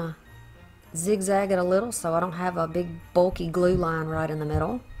just gonna zigzag it a little so I don't have a big bulky glue line right in the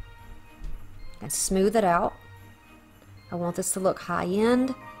middle, and smooth it out. I want this to look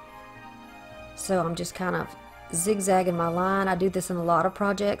high-end, so I'm just kind of zigzagging my line. I do this in a lot of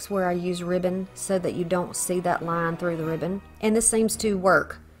projects where I use ribbon so that you don't see that line through the ribbon, and this seems to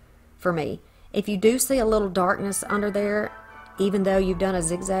work for me. If you do see a little darkness under there, even though you've done a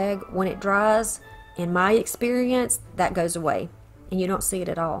zigzag, when it dries, in my experience, that goes away and you don't see it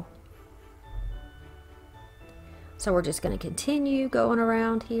at all. So we're just going to continue going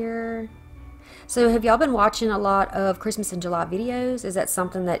around here. So have y'all been watching a lot of Christmas in July videos? Is that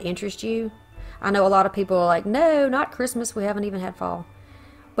something that interests you? I know a lot of people are like, no, not Christmas, we haven't even had fall.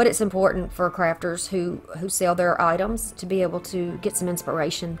 But it's important for crafters who sell their items to be able to get some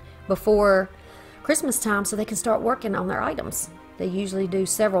inspiration before Christmas time so they can start working on their items. They usually do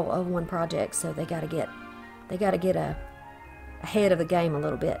several of one project, so they gotta get ahead of the game a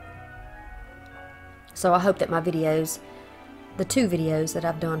little bit. So I hope that my videos, the 2 videos that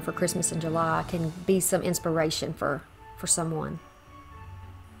I've done for Christmas in July, can be some inspiration for someone.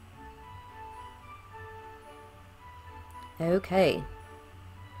 Okay,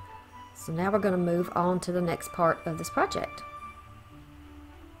 so now we're going to move on to the next part of this project.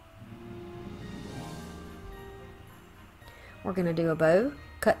 We're going to do a bow,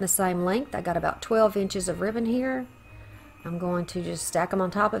 cut in the same length. I got about 12 inches of ribbon here. I'm going to just stack them on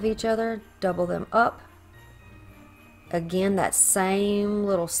top of each other, double them up. Again, that same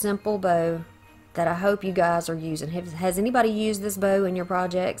little simple bow that I hope you guys are using. Has anybody used this bow in your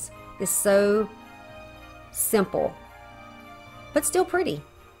projects? It's so simple, but still pretty.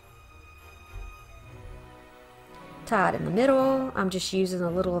 Tied in the middle. I'm just using a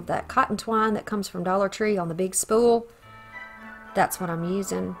little of that cotton twine that comes from Dollar Tree on the big spool. That's what I'm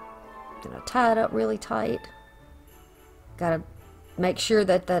using. Gonna tie it up really tight. Gotta make sure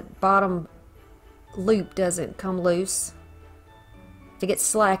that that bottom loop doesn't come loose. If it gets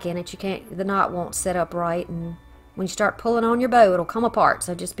slack in it, the knot won't set up right, and when you start pulling on your bow, it'll come apart.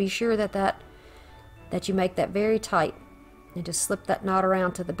 So just be sure that you make that very tight, and just slip that knot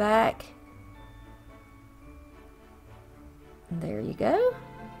around to the back. And there you go.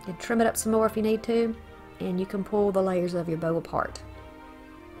 You can trim it up some more if you need to, and you can pull the layers of your bow apart.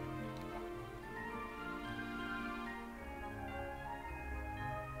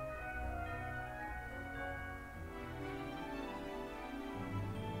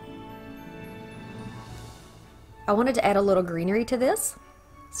 I wanted to add a little greenery to this,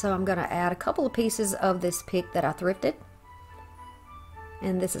 so I'm going to add a couple of pieces of this pick that I thrifted.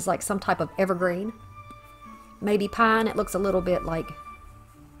 And this is like some type of evergreen. Maybe pine. It looks a little bit like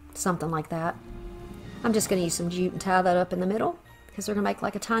something like that. I'm just going to use some jute and tie that up in the middle, because we're going to make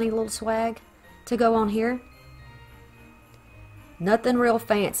like a tiny little swag to go on here. Nothing real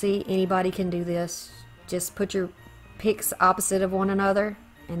fancy. Anybody can do this. Just put your picks opposite of one another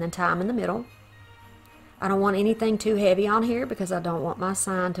and then tie them in the middle. I don't want anything too heavy on here because I don't want my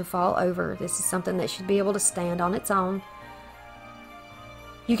sign to fall over. This is something that should be able to stand on its own.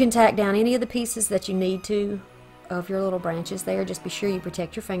 You can tack down any of the pieces that you need to of your little branches there. Just be sure you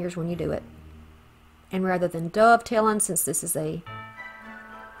protect your fingers when you do it. And rather than dovetailing, since this is a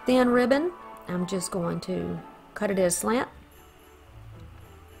thin ribbon, I'm just going to cut it at a slant.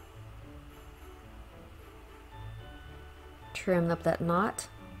 Trim up that knot.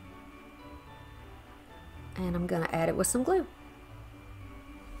 and I'm going to add it with some glue.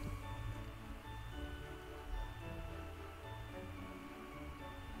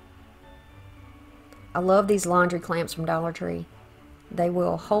 I love these laundry clamps from Dollar Tree. They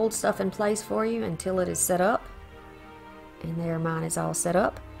will hold stuff in place for you until it is set up. And there, mine is all set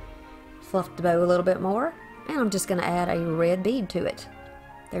up. Fluff the bow a little bit more, and I'm just going to add a red bead to it.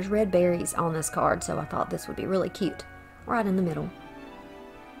 There's red berries on this card, so I thought this would be really cute, right in the middle.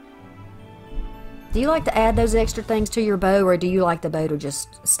 Do you like to add those extra things to your bow, or do you like the bow to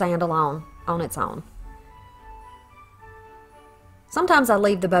just stand alone on its own? Sometimes I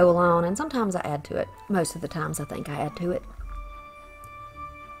leave the bow alone, and sometimes I add to it. Most of the times I think I add to it.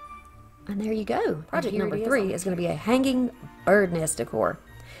 And there you go. Project number 3 is going to be a hanging bird nest decor.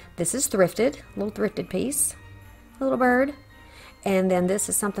 This is thrifted, a little thrifted piece, a little bird. And then this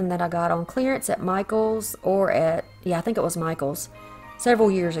is something that I got on clearance at Michael's, or at, yeah, I think it was Michael's, several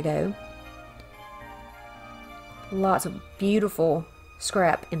years ago. Lots of beautiful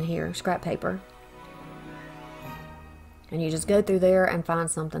scrap in here, scrap paper. And you just go through there and find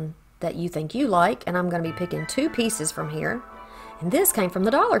something that you think you like. And I'm going to be picking 2 pieces from here. And this came from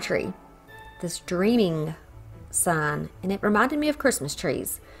the Dollar Tree. This dreaming sign. And it reminded me of Christmas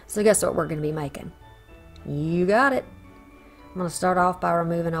trees. So guess what we're going to be making? You got it. I'm going to start off by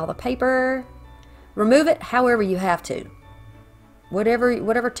removing all the paper. Remove it however you have to.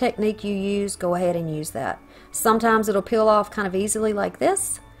 Whatever technique you use, go ahead and use that. Sometimes it'll peel off kind of easily like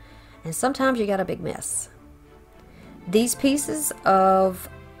this. And sometimes you got a big mess. These pieces of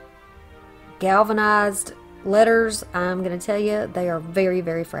galvanized letters, I'm going to tell you, they are very,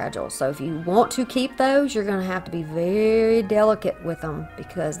 very fragile. So if you want to keep those, you're going to have to be very delicate with them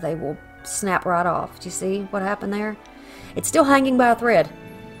because they will snap right off. Do you see what happened there? It's still hanging by a thread,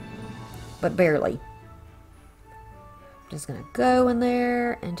 but barely. I'm just going to go in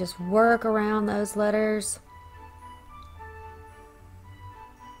there and just work around those letters.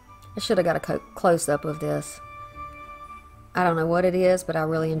 I should have got a close-up of this. I don't know what it is, but I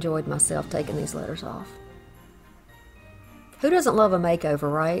really enjoyed myself taking these letters off. Who doesn't love a makeover,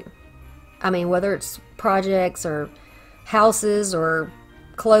 right? I mean, whether it's projects or houses or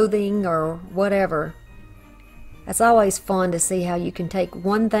clothing or whatever. It's always fun to see how you can take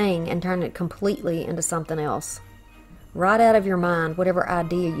one thing and turn it completely into something else. Right out of your mind, whatever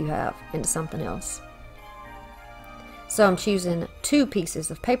idea you have, into something else. So I'm choosing 2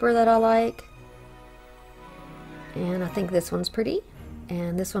 pieces of paper that I like. And I think this one's pretty.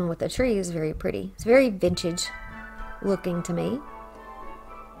 And this one with the tree is very pretty. It's very vintage looking to me.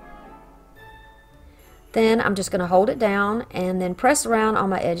 Then I'm just going to hold it down and then press around on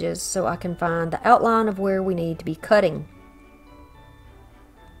my edges so I can find the outline of where we need to be cutting.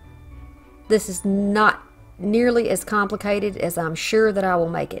 This is not nearly as complicated as I'm sure that I will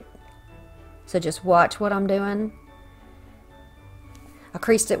make it. So just watch what I'm doing. I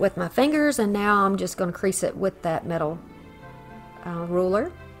creased it with my fingers, and now I'm just going to crease it with that metal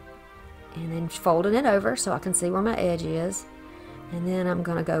ruler. And then folding it over so I can see where my edge is. And then I'm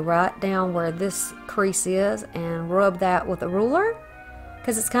going to go right down where this crease is and rub that with a ruler.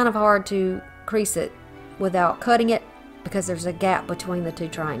 Because it's kind of hard to crease it without cutting it because there's a gap between the 2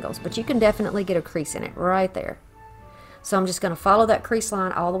 triangles. But you can definitely get a crease in it right there. So I'm just going to follow that crease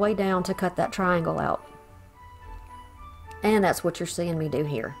line all the way down to cut that triangle out. And that's what you're seeing me do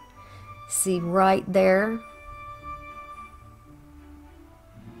here. See right there?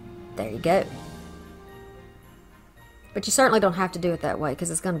 There you go. But you certainly don't have to do it that way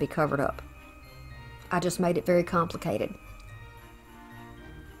because it's going to be covered up. I just made it very complicated.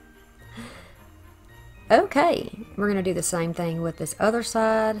 Okay, we're going to do the same thing with this other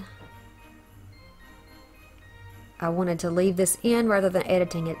side. I wanted to leave this in rather than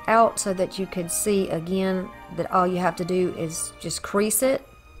editing it out so that you could see again that all you have to do is just crease it.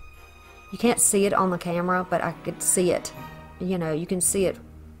 You can't see it on the camera, but I could see it. You know, you can see it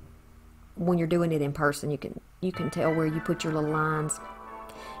when you're doing it in person. You can tell where you put your little lines.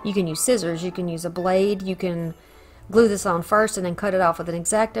 You can use scissors, you can use a blade, you can glue this on first and then cut it off with an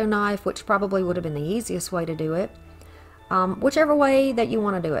X-Acto knife, which probably would have been the easiest way to do it. Whichever way that you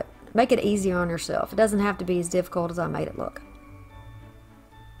want to do it. Make it easier on yourself. It doesn't have to be as difficult as I made it look.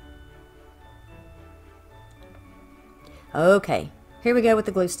 Okay, here we go with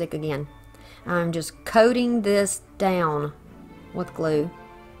the glue stick again. I'm just coating this down with glue.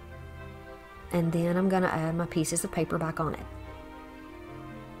 And then I'm going to add my pieces of paper back on it.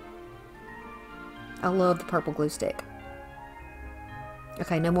 I love the purple glue stick.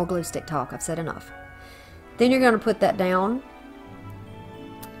 Okay, no more glue stick talk. I've said enough. Then you're going to put that down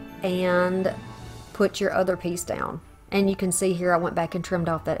and put your other piece down. And you can see here I went back and trimmed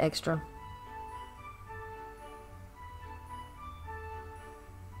off that extra.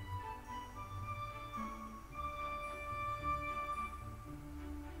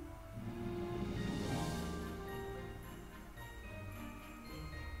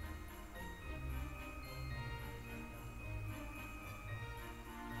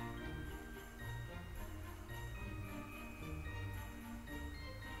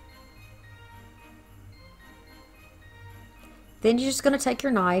 Then you're just going to take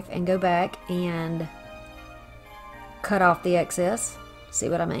your knife and go back and cut off the excess. See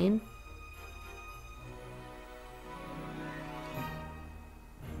what I mean?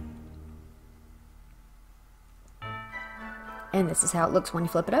 And this is how it looks when you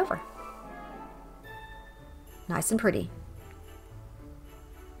flip it over. Nice and pretty.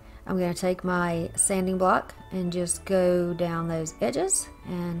 I'm going to take my sanding block and just go down those edges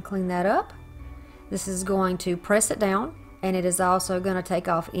and clean that up. This is going to press it down, and it is also going to take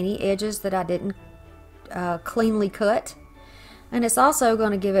off any edges that I didn't cleanly cut. And it's also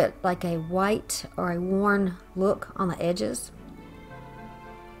going to give it like a white or a worn look on the edges,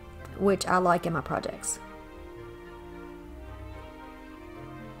 which I like in my projects.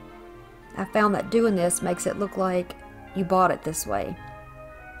 I found that doing this makes it look like you bought it this way.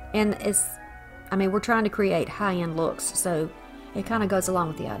 And we're trying to create high-end looks, so it kind of goes along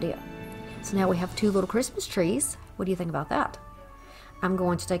with the idea. So now we have two little Christmas trees. What do you think about that? I'm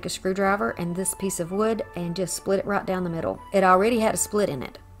going to take a screwdriver and this piece of wood and just split it right down the middle. It already had a split in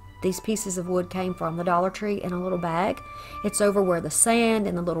it. These pieces of wood came from the Dollar Tree in a little bag. It's over where the sand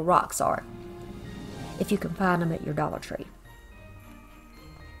and the little rocks are, if you can find them at your Dollar Tree.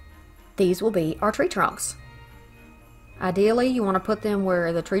 These will be our tree trunks. Ideally, you want to put them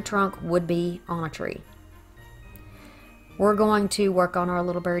where the tree trunk would be on a tree. We're going to work on our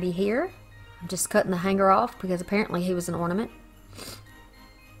little birdie here. I'm just cutting the hanger off because apparently he was an ornament.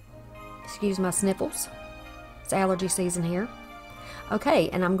 Excuse my sniffles. It's allergy season here. Okay,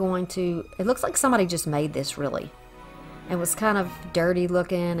 and I'm going to, it looks like somebody just made this really. It was kind of dirty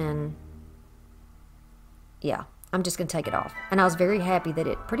looking, and yeah, I'm just going to take it off. And I was very happy that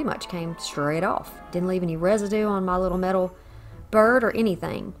it pretty much came straight off. Didn't leave any residue on my little metal bird or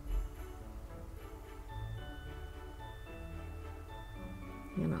anything.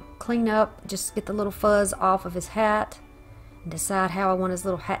 You know, clean up, just get the little fuzz off of his hat and decide how I want his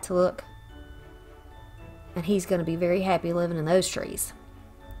little hat to look. And he's going to be very happy living in those trees.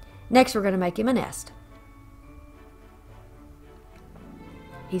 Next, we're going to make him a nest.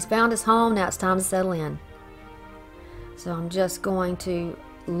 He's found his home, now it's time to settle in. So I'm just going to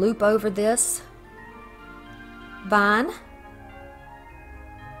loop over this vine,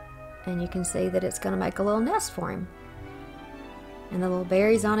 and you can see that it's going to make a little nest for him. And the little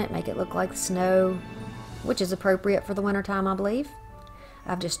berries on it make it look like snow, which is appropriate for the winter time, I believe.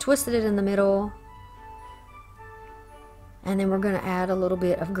 I've just twisted it in the middle, and then we're going to add a little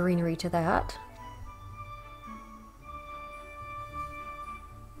bit of greenery to that.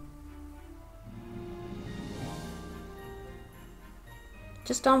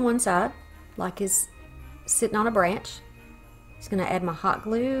 Just on one side, like he's sitting on a branch. He's going to add my hot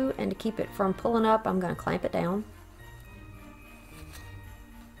glue, and to keep it from pulling up, I'm going to clamp it down.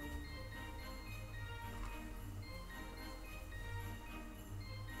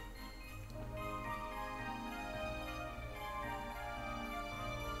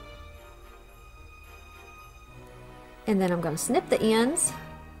 And then I'm going to snip the ends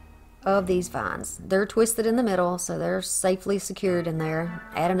of these vines. They're twisted in the middle, so they're safely secured in there.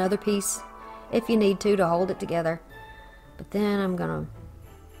 Add another piece if you need to hold it together. But then I'm going to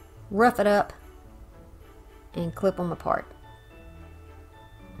rough it up and clip them apart.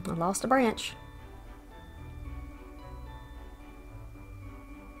 I lost a branch.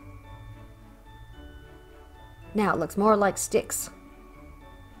 Now it looks more like sticks.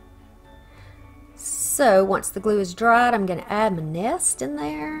 So once the glue is dried, I'm going to add my nest in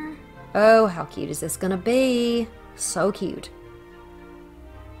there. Oh, how cute is this going to be? So cute.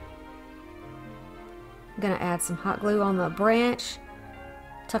 I'm going to add some hot glue on the branch.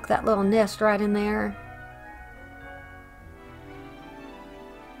 Tuck that little nest right in there.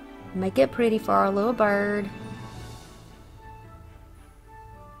 Make it pretty for our little bird.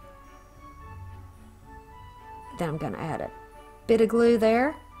 Then I'm going to add a bit of glue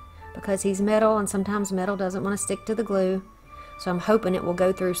there, because he's metal, and sometimes metal doesn't want to stick to the glue. So I'm hoping it will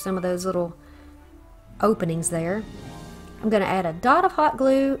go through some of those little openings there. I'm going to add a dot of hot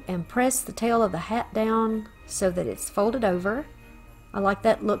glue and press the tail of the hat down so that it's folded over. I like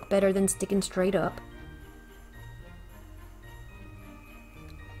that look better than sticking straight up.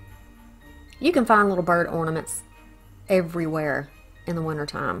 You can find little bird ornaments everywhere in the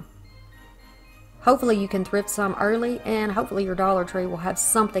wintertime. Hopefully you can thrift some early, and hopefully your Dollar Tree will have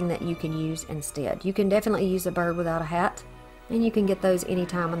something that you can use instead. You can definitely use a bird without a hat, and you can get those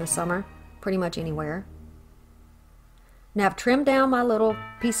anytime in the summer, pretty much anywhere. Now I've trimmed down my little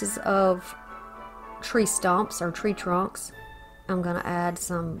pieces of tree stumps or tree trunks. I'm going to add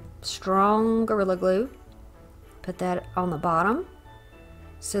some strong Gorilla Glue. Put that on the bottom.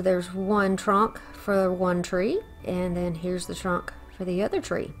 So there's one trunk for one tree. And then here's the trunk for the other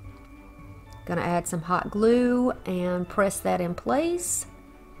tree. Gonna add some hot glue and press that in place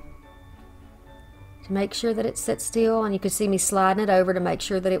to make sure that it sits still, and you can see me sliding it over to make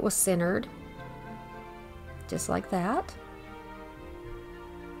sure that it was centered, just like that.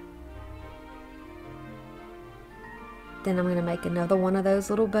 Then I'm going to make another one of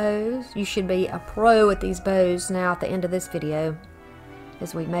those little bows. You should be a pro at these bows now at the end of this video,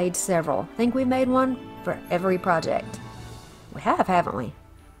 as we made several. I think we made one for every project. We have, haven't we?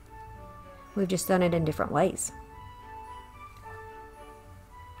 We've just done it in different ways.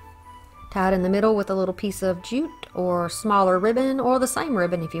 Tie it in the middle with a little piece of jute or smaller ribbon, or the same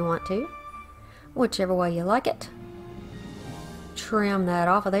ribbon if you want to, whichever way you like it. Trim that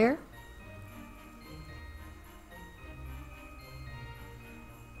off of there.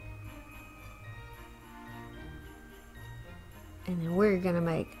 And then we're going to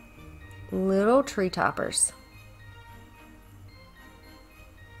make little tree toppers.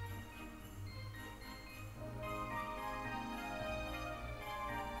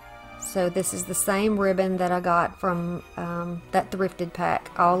 So this is the same ribbon that I got from that thrifted pack.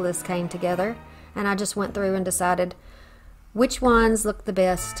 All this came together, and I just went through and decided which ones look the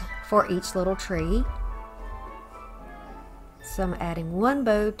best for each little tree. So I'm adding one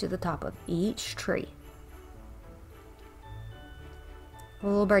bow to the top of each tree. The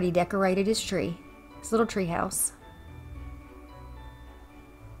little birdie decorated his tree, his little tree house.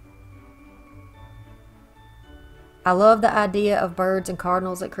 I love the idea of birds and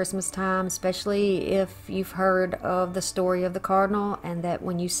cardinals at Christmas time, especially if you've heard of the story of the cardinal, and that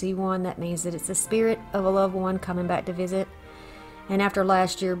when you see one, that means that it's the spirit of a loved one coming back to visit. And after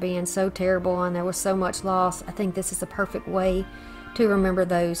last year being so terrible and there was so much loss, I think this is a perfect way to remember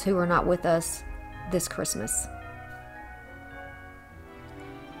those who are not with us this Christmas.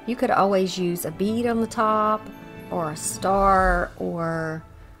 You could always use a bead on the top, or a star, or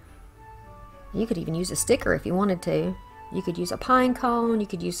you could even use a sticker if you wanted to. You could use a pine cone, you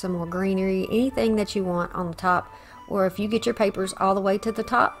could use some more greenery, anything that you want on the top. Or if you get your papers all the way to the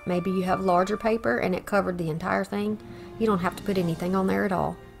top, maybe you have larger paper and it covered the entire thing, you don't have to put anything on there at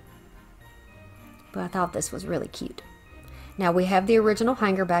all. But I thought this was really cute. Now we have the original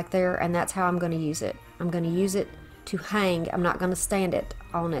hanger back there, and that's how I'm going to use it. I'm going to use it to hang. I'm not going to stand it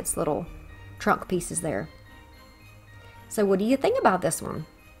on its little trunk pieces there. So what do you think about this one?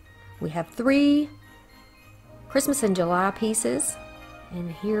 We have 3 Christmas in July pieces,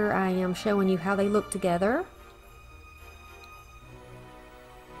 and here I am showing you how they look together.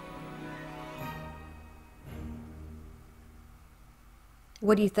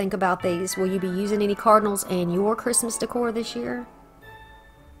 What do you think about these? Will you be using any cardinals in your Christmas decor this year?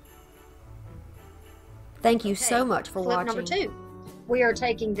 Thank you so much for watching. Number 2. We are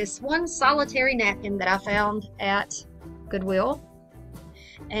taking this one solitary napkin that I found at Goodwill,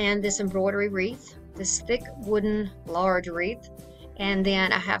 and this embroidery wreath, this thick wooden large wreath, and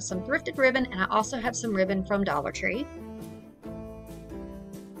then I have some thrifted ribbon, and I also have some ribbon from Dollar Tree.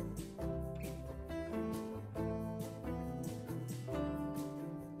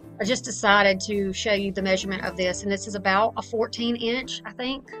 I just decided to show you the measurement of this, and this is about a 14-inch, I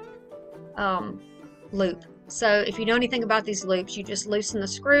think, loop. So if you know anything about these loops, you just loosen the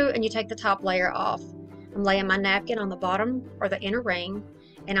screw and you take the top layer off. I'm laying my napkin on the bottom or the inner ring,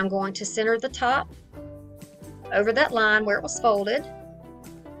 and I'm going to center the top over that line where it was folded.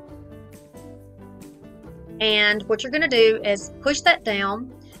 And what you're going to do is push that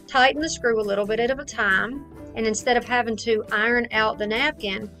down, tighten the screw a little bit at a time, and instead of having to iron out the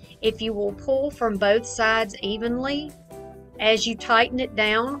napkin, if you will pull from both sides evenly, as you tighten it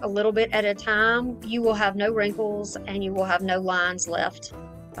down a little bit at a time, you will have no wrinkles and you will have no lines left,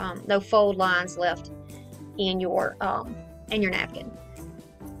 no fold lines left in your napkin.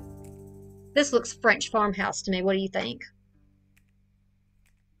 This looks French farmhouse to me. What do you think?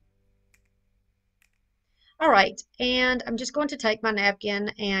 All right, and I'm just going to take my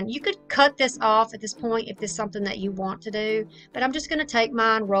napkin, and you could cut this off at this point if this is something that you want to do, but I'm just going to take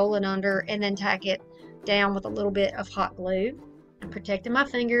mine, roll it under, and then tack it down with a little bit of hot glue. I'm protecting my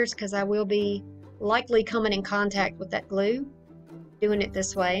fingers because I will be likely coming in contact with that glue. Doing it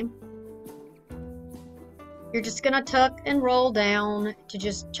this way. You're just going to tuck and roll down to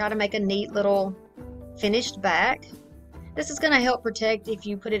just try to make a neat little finished back. This is going to help protect if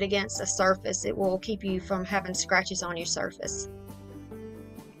you put it against a surface. It will keep you from having scratches on your surface.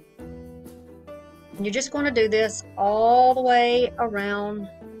 And you're just going to do this all the way around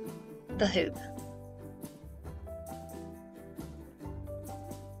the hoop.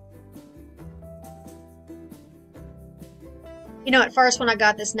 You know, at first when I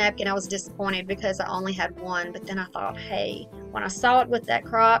got this napkin, I was disappointed because I only had one, but then I thought, hey, when I saw it with that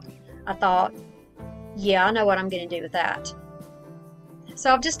crop, I thought, yeah, I know what I'm going to do with that.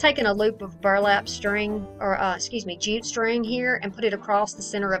 So I've just taken a loop of burlap string, or jute string here, and put it across the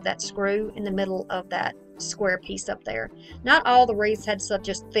center of that screw in the middle of that square piece up there. Not all the wreaths had such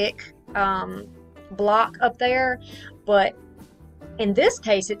a thick block up there, but in this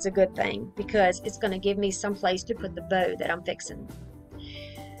case it's a good thing because it's going to give me some place to put the bow that I'm fixing.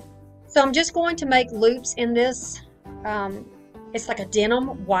 So I'm just going to make loops in this. It's like a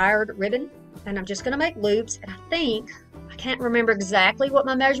denim wired ribbon, and I'm just going to make loops, and I can't remember exactly what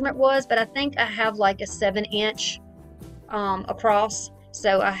my measurement was, but I think I have like a 7-inch across.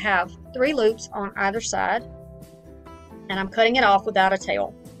 So I have 3 loops on either side, and I'm cutting it off without a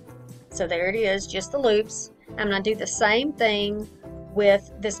tail. So there it is, just the loops. I'm going to do the same thing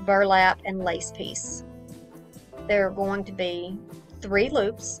with this burlap and lace piece. There are going to be 3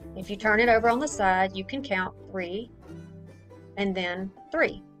 loops. If you turn it over on the side, you can count 3 and then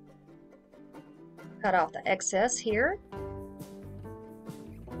 3. Cut off the excess here.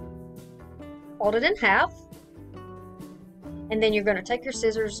 Fold it in half. And then you're going to take your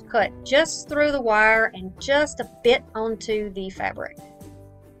scissors, cut just through the wire and just a bit onto the fabric.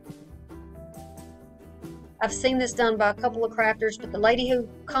 I've seen this done by a couple of crafters, but the lady who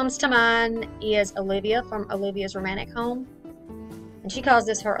comes to mind is Olivia from Olivia's Romantic Home. And she calls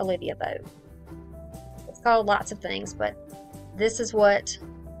this her Olivia bow. It's called lots of things, but this is what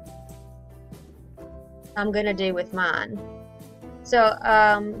I'm going to do with mine. So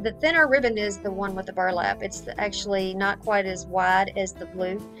the thinner ribbon is the one with the burlap. It's actually not quite as wide as the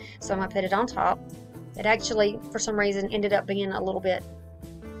blue, so I'm going to put it on top. It actually, for some reason, ended up being a little bit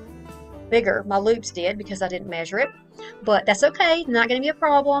bigger. My loops did because I didn't measure it, but that's okay. Not going to be a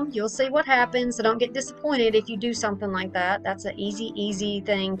problem. You'll see what happens, so don't get disappointed if you do something like that. That's an easy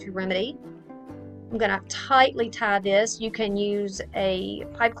thing to remedy. I'm going to tightly tie this. You can use a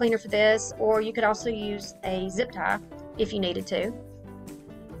pipe cleaner for this, or you could also use a zip tie if you needed to.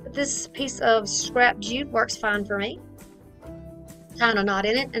 But this piece of scrap jute works fine for me. Tying a knot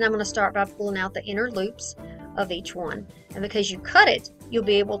in it, and I'm going to start by pulling out the inner loops of each one. And because you cut it, you'll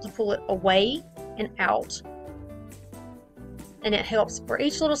be able to pull it away and out. And it helps for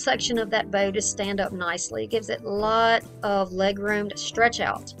each little section of that bow to stand up nicely. It gives it a lot of leg room to stretch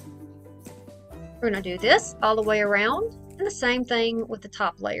out. We're going to do this all the way around, and the same thing with the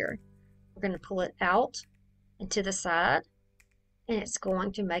top layer. We're going to pull it out and to the side, and it's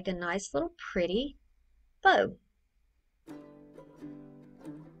going to make a nice little pretty bow.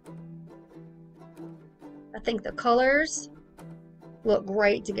 I think the colors look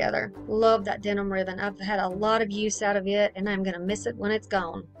great together. Love that denim ribbon. I've had a lot of use out of it, and I'm going to miss it when it's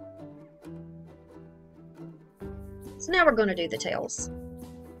gone. So now we're going to do the tails.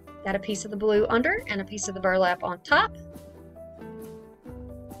 Got a piece of the blue under and a piece of the burlap on top.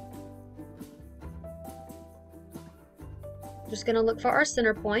 Just going to look for our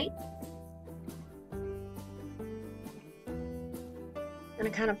center point. Going to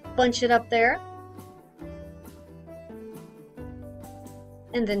kind of bunch it up there.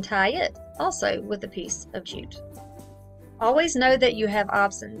 And then tie it also with a piece of jute. Always know that you have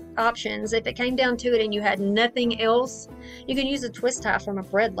options. If it came down to it and you had nothing else, you can use a twist tie from a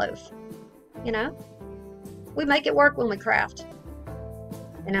bread loaf. You know, we make it work when we craft.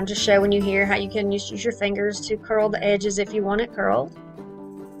 And I'm just showing you here how you can use your fingers to curl the edges if you want it curled.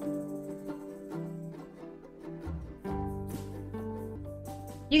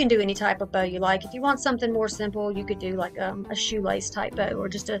 You can do any type of bow you like. If you want something more simple, you could do like a shoelace type bow, or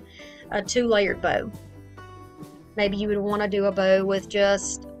just a 2-layered bow. Maybe you would want to do a bow with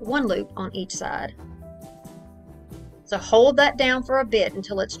just 1 loop on each side. So hold that down for a bit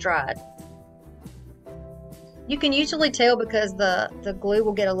until it's dried. You can usually tell because the glue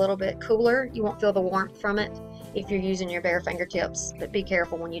will get a little bit cooler. You won't feel the warmth from it if you're using your bare fingertips, but be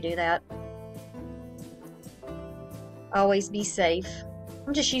careful when you do that. Always be safe.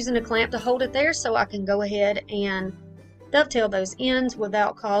 I'm just using a clamp to hold it there so I can go ahead and dovetail those ends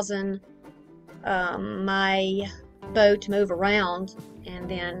without causing my bow to move around, and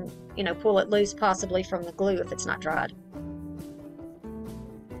then, you know, pull it loose possibly from the glue if it's not dried.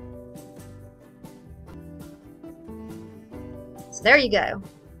 So there you go.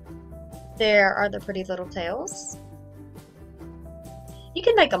 There are the pretty little tails. You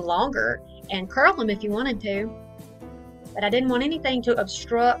can make them longer and curl them if you wanted to, but I didn't want anything to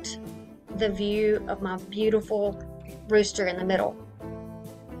obstruct the view of my beautiful rooster in the middle.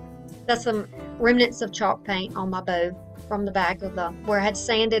 That's some remnants of chalk paint on my bow from the back of where I had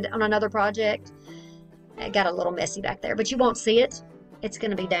sanded on another project, It got a little messy back there, but you won't see it. It's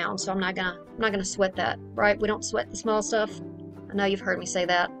gonna be down, so I'm not gonna sweat that, right? We don't sweat the small stuff. I know you've heard me say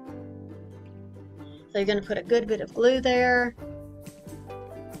that. So you're gonna put a good bit of glue there.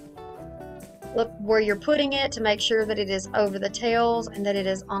 Look where you're putting it to make sure that it is over the tails and that it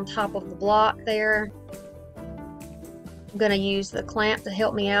is on top of the block there. I'm gonna use the clamp to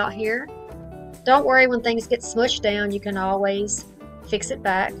help me out here. Don't worry, when things get smushed down, you can always fix it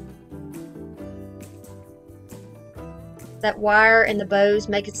back. That wire and the bows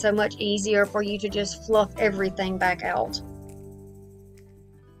make it so much easier for you to just fluff everything back out.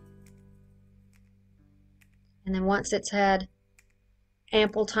 And then once it's had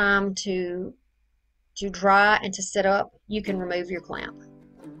ample time to dry and to set up, you can remove your clamp.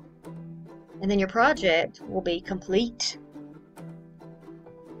 And then your project will be complete.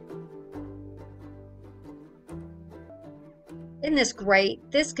 Isn't this great?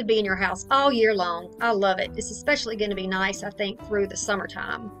 This could be in your house all year long. I love it. It's especially going to be nice, I think, through the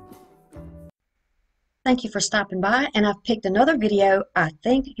summertime. Thank you for stopping by, and I've picked another video I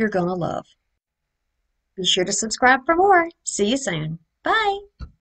think you're going to love. Be sure to subscribe for more. See you soon. Bye.